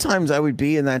 Sometimes I would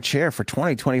be in that chair for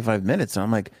 20, 25 minutes, and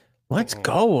I'm like, let's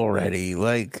go already.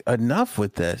 Like, enough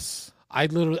with this. I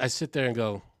sit there and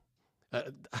go, I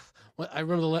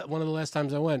remember one of the last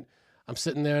times I went, I'm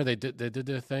sitting there, they did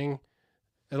their thing,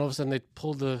 and all of a sudden they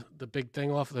pulled the big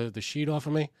thing off, the sheet off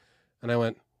of me, and I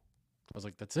was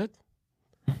like, that's it?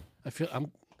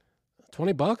 I'm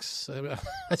 $20.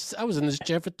 I was in this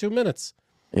chair for 2 minutes.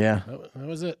 Yeah. That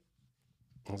was it.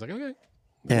 I was like, okay.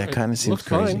 Yeah, it kind of seems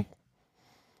crazy. Fine.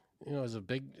 It was a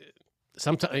big,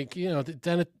 sometimes,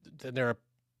 then there are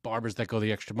barbers that go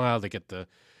the extra mile. They get the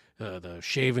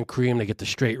shaving cream, they get the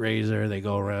straight razor, they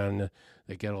go around,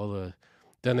 they get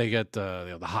then they get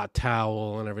the hot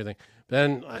towel and everything.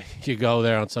 Then you go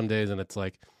there on some days and it's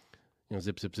like,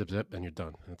 zip, zip, zip, zip, and you're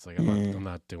done. And it's like, I'm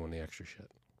not doing the extra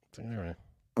shit. It's like, all right.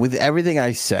 With everything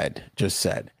I just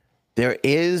said,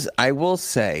 I will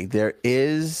say,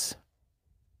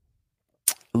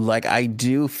 like, I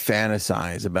do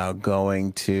fantasize about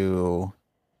going to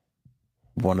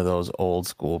one of those old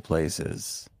school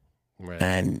places, right,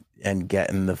 and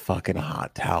getting the fucking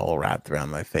hot towel wrapped around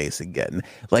my face and getting,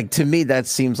 like, to me that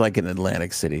seems like an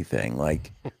Atlantic City thing.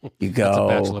 Like, you go,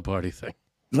 that's a bachelor party thing.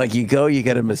 Like, you go, you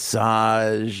get a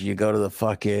massage, you go to the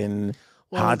fucking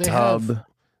hot tub.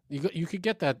 You could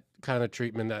get that kind of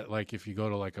treatment that, like, if you go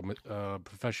to like a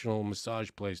professional massage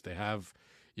place,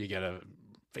 you get a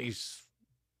face,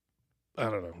 I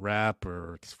don't know, wrap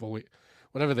or exfoliate,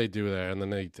 whatever they do there, and then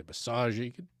they massage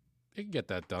you. You can get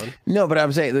that done. No, but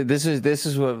I'm saying this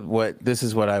is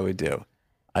what I would do.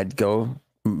 I'd go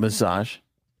massage,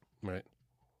 right?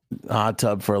 Hot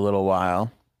tub for a little while,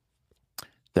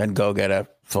 then go get a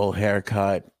full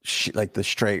haircut, like the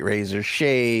straight razor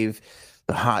shave,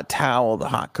 the hot towel,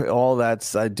 all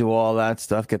that. I do all that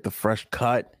stuff. Get the fresh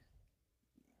cut,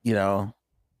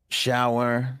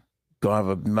 shower, go have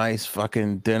a nice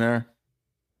fucking dinner,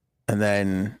 and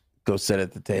then go sit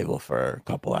at the table for a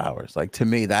couple hours. Like, to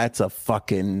me, that's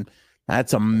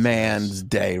a man's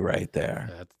day right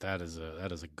there. That is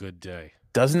a good day.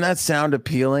 Doesn't that sound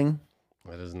appealing?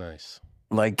 That is nice.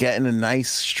 Like getting a nice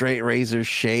straight razor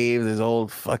shave. There's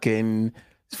old fucking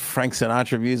Frank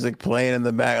Sinatra music playing in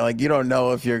the back. Like, you don't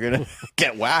know if you're gonna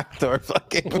get whacked or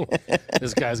fucking.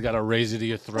 This guy's got a razor to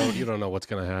your throat. You don't know what's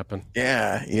gonna happen.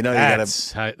 Yeah,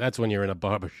 that's when you're in a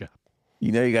barbershop.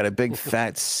 You got a big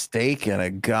fat steak and a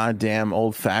goddamn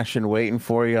old fashioned waiting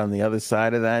for you on the other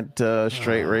side of that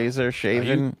straight razor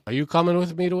shaving. Are you coming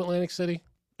with me to Atlantic City?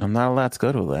 I'm not allowed to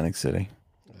go to Atlantic City.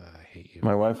 I hate you.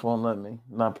 My wife won't let me.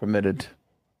 Not permitted.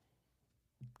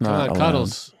 Come on,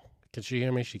 Cuddles. Can she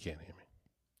hear me? She can't hear me.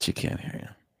 She can't hear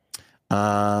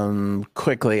you.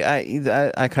 Quickly,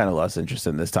 I kind of lost interest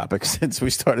in this topic since we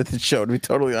started the show, to be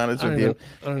totally honest with you.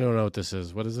 I don't even know what this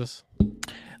is. What is this?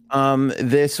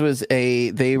 This was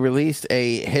they released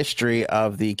a history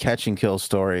of the catch and kill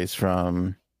stories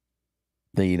from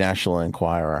the National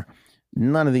Enquirer.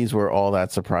 None of these were all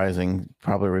that surprising.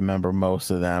 Probably remember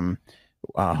most of them.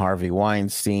 Harvey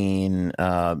Weinstein.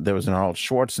 There was an Arnold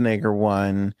Schwarzenegger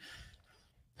one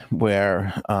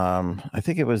where I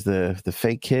think it was the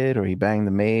fake kid, or he banged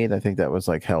the maid. I think that was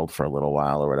like held for a little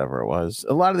while or whatever it was.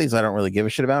 A lot of these I don't really give a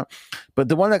shit about. But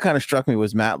the one that kind of struck me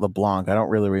was Matt LeBlanc. I don't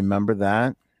really remember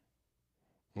that.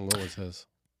 What was his?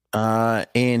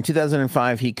 In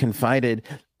 2005, he confided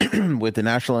with the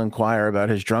National Enquirer about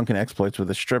his drunken exploits with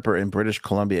a stripper in British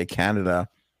Columbia, Canada,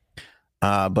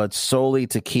 but solely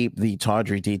to keep the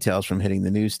tawdry details from hitting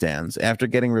the newsstands. After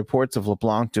getting reports of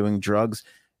LeBlanc doing drugs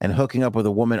and hooking up with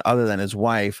a woman other than his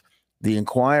wife, the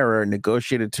Enquirer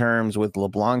negotiated terms with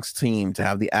LeBlanc's team to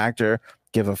have the actor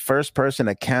give a first-person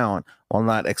account while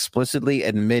not explicitly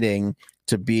admitting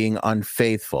to being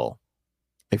unfaithful.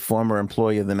 A former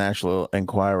employee of the National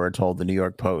Enquirer told the New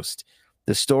York Post.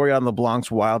 The story on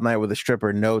LeBlanc's wild night with a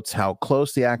stripper notes how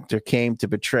close the actor came to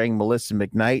betraying Melissa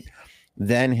McKnight,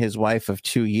 then his wife of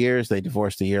 2 years. They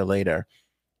divorced a year later.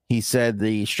 He said,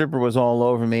 the stripper was all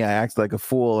over me. I acted like a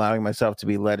fool, allowing myself to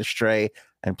be led astray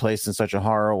and placed in such a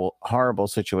horrible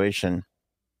situation.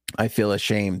 I feel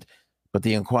ashamed. But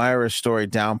the Enquirer's story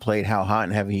downplayed how hot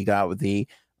and heavy he got with the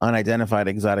unidentified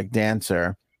exotic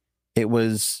dancer. It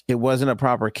wasn't a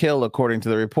proper kill, according to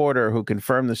the reporter, who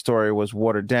confirmed the story was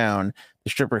watered down. The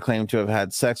stripper claimed to have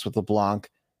had sex with LeBlanc,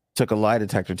 took a lie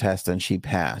detector test, and she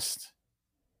passed.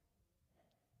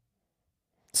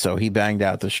 So he banged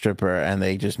out the stripper, and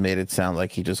they just made it sound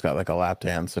like he just got like a lap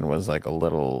dance and was like a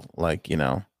little, like,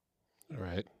 All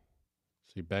right.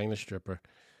 So he banged the stripper.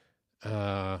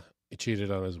 He cheated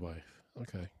on his wife.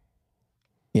 Okay.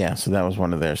 Yeah, so that was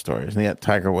one of their stories. And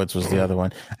Tiger Woods was the other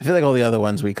one. I feel like all the other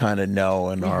ones we kind of know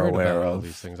and are aware of. All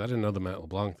these things. I didn't know the Matt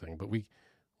LeBlanc thing, but we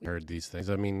heard these things.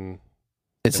 I mean,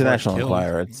 it's the National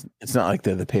Enquirer. It's not like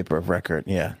they're the paper of record.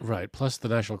 Yeah. Right. Plus the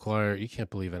National Enquirer, you can't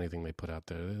believe anything they put out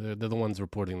there. They're the ones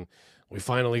reporting, we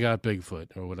finally got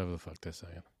Bigfoot, or whatever the fuck they're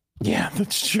saying. Yeah,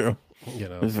 that's true.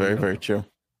 It's very, very true.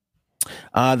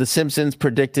 The Simpsons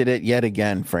predicted it yet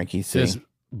again, Frankie C. This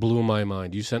blew my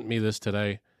mind. You sent me this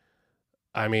today.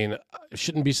 I mean, I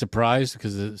shouldn't be surprised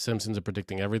because the Simpsons are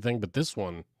predicting everything, but this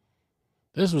was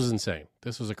insane.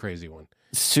 This was a crazy one.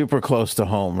 Super close to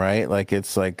home, right? Like,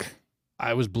 it's like...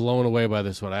 I was blown away by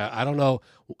this one. I don't know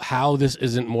how this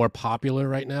isn't more popular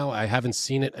right now. I haven't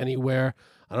seen it anywhere.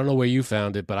 I don't know where you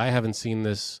found it, but I haven't seen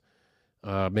this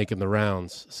making the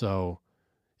rounds. So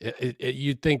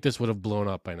you'd think this would have blown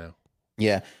up by now.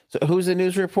 Yeah. So who's the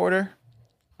news reporter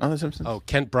on The Simpsons? Oh,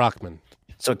 Kent Brockman.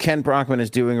 So Ken Brockman is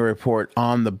doing a report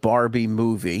on the Barbie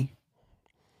movie.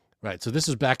 Right. So this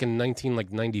is back in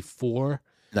 1994.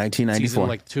 1994. Season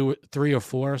like 2, 3, or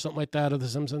 4 or something like that of The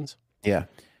Simpsons. Yeah.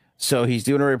 So he's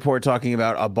doing a report talking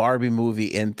about a Barbie movie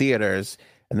in theaters,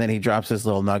 and then he drops this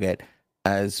little nugget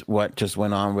as what just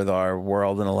went on with our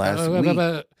world in the last week.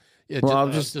 Yeah, well,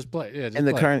 just play. Yeah, just in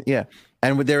the play. current, yeah.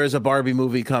 And there is a Barbie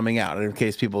movie coming out. And in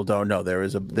case people don't know, there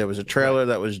was a trailer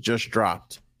that was just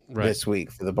dropped this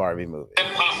week for the Barbie movie.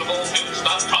 Impossible, it's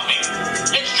not coming.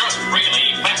 It's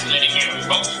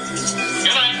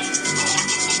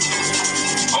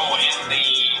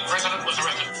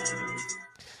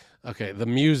Okay, the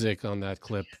music on that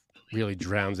clip really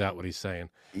drowns out what he's saying.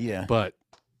 Yeah. But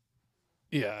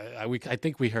yeah, I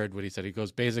think we heard what he said. He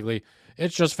goes, basically,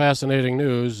 it's just fascinating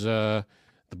news. The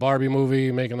Barbie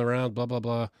movie making the round, blah, blah,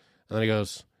 blah. And then he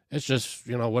goes, it's just,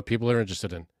 what people are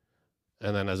interested in.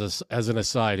 And then as an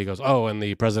aside, he goes, oh, and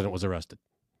the president was arrested.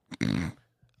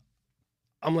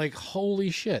 I'm like, holy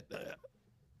shit.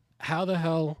 How the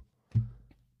hell?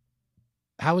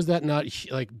 How is that not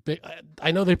like big?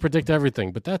 I know they predict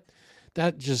everything, but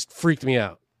that just freaked me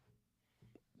out.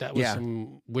 That was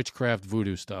some witchcraft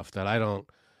voodoo stuff that I don't.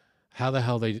 How the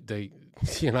hell they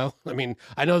I mean,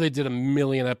 I know they did 1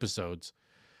 million episodes,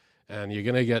 and you're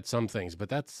gonna get some things, but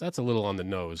that's a little on the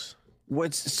nose.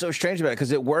 What's so strange about it,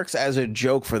 because it works as a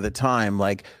joke for the time.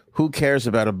 Like, who cares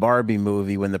about a Barbie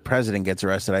movie when the president gets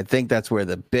arrested? I think that's where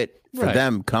the bit for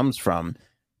them comes from.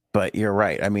 But you're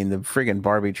right. I mean, the friggin'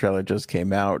 Barbie trailer just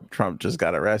came out. Trump just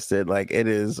got arrested. Like, it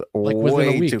is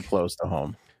way too close to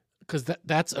home. Because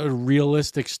that's a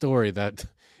realistic story that,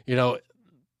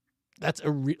 that's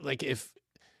like if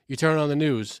you turn on the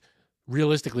news,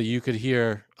 realistically, you could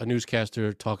hear a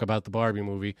newscaster talk about the Barbie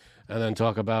movie and then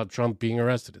talk about Trump being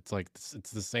arrested. It's like,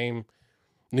 it's the same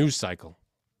news cycle.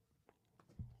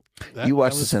 You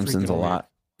watch The Simpsons a lot.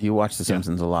 You watch The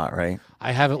Simpsons a lot, right?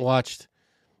 I haven't watched.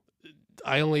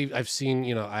 I've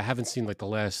seen, I haven't seen like the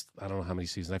last, I don't know how many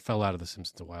seasons. I fell out of The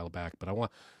Simpsons a while back, but I've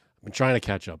been trying to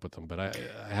catch up with them, but I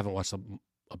haven't watched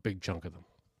a big chunk of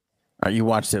them. You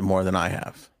watched it more than I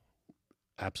have.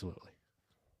 Absolutely.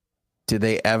 Did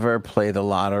they ever play the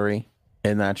lottery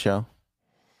in that show?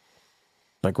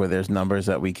 Like where there's numbers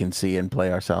that we can see and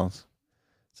play ourselves?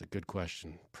 It's a good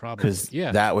question. Probably. Because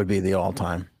that would be the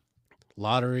all-time.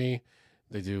 Lottery.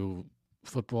 They do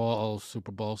football,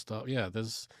 Super Bowl stuff. Yeah,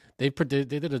 they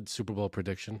did a Super Bowl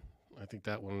prediction. I think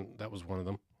that was one of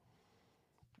them.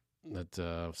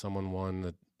 That someone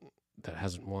won that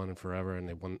hasn't won in forever, and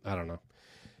they won. I don't know,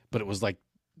 but it was like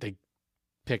they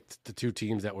picked the two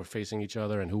teams that were facing each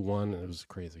other and who won, and it was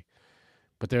crazy.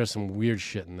 But there's some weird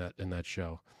shit in that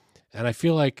show, and I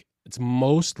feel like it's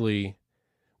mostly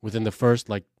within the first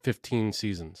like 15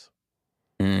 seasons.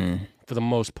 For the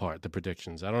most part, the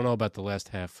predictions. I don't know about the last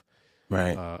half.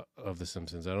 Right. Of The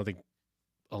Simpsons. I don't think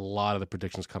a lot of the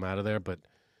predictions come out of there, but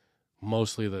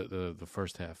mostly the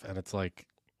first half. And it's like,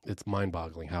 it's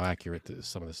mind-boggling how accurate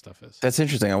some of this stuff is. That's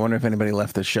interesting. I wonder if anybody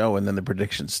left the show and then the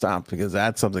predictions stopped, because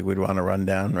that's something we'd want to run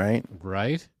down, right?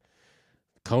 Right?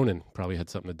 Conan probably had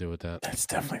something to do with that. That's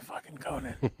definitely fucking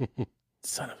Conan.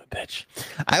 Son of a bitch.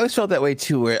 I always felt that way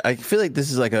too, where I feel like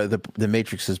this is like the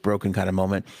Matrix is broken kind of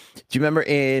moment. Do you remember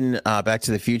in Back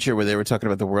to the Future where they were talking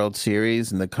about the World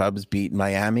Series and the Cubs beat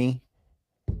Miami?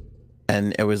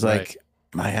 And it was like,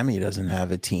 Miami doesn't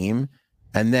have a team.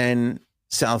 And then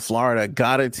South Florida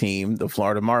got a team, the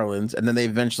Florida Marlins, and then they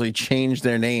eventually changed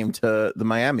their name to the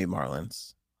Miami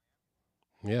Marlins.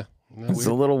 Yeah. It's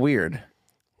a little weird.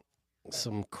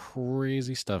 Some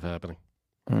crazy stuff happening.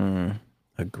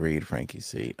 Agreed, Frankie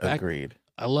C. Agreed.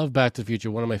 I love Back to the Future.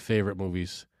 One of my favorite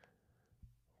movies.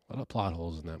 A lot of plot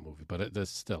holes in that movie, but it's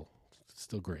still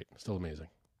great. Still amazing.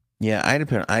 Yeah,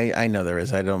 I know there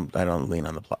is. I don't lean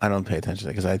on the plot. I don't pay attention to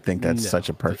it because I think that's such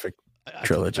a perfect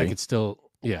trilogy. I could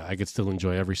still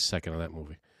enjoy every second of that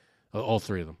movie. All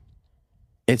three of them.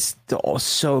 It's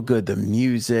so good. The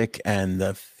music and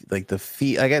the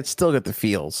feel. I still get the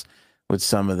feels with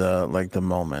some of the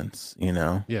moments.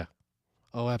 Yeah.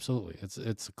 Oh, absolutely. It's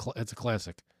a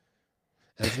classic.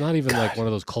 And it's not even like one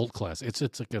of those cult classics.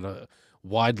 It's like a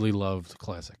widely loved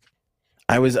classic.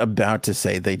 I was about to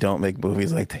say they don't make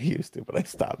movies like they used to, but I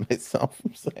stopped myself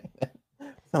from saying that. I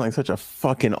sound like such a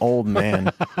fucking old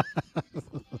man.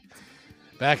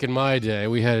 Back in my day,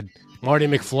 we had Marty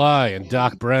McFly and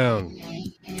Doc Brown.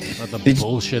 Not the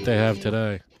bullshit they have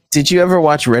today. Did you ever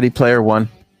watch Ready Player One?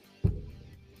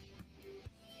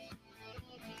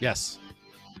 Yes.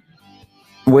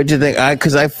 What'd you think?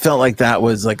 Because I felt like that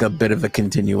was like a bit of a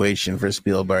continuation for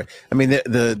Spielberg. I mean,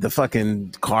 the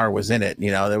fucking car was in it.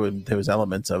 There was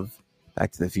elements of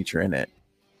Back to the Future in it.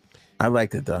 I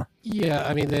liked it though. Yeah,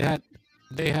 I mean they had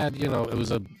it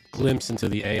was a glimpse into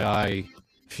the AI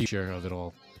future of it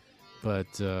all,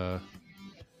 but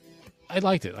I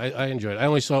liked it. I enjoyed it. I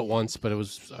only saw it once, but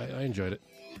I enjoyed it.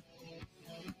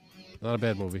 Not a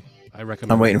bad movie. I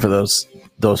recommend. I'm waiting for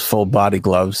those full body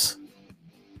gloves.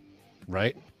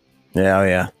 Right? Yeah, oh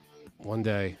yeah. One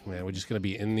day, man, we're just gonna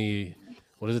be in the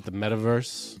the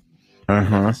metaverse?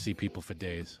 See people for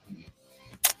days.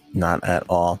 Not at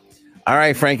all. All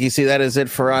right, Frankie, see, that is it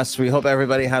for us. We hope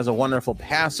everybody has a wonderful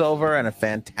Passover and a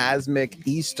phantasmic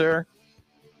Easter.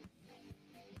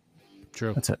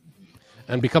 True. That's it.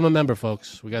 And become a member,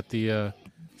 folks. We got the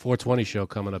 420 show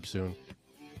coming up soon.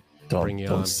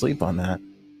 Don't sleep on that.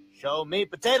 Show me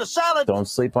potato salad. Don't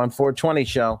sleep on 420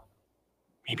 show.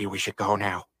 Maybe we should go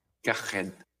now. Go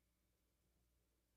ahead.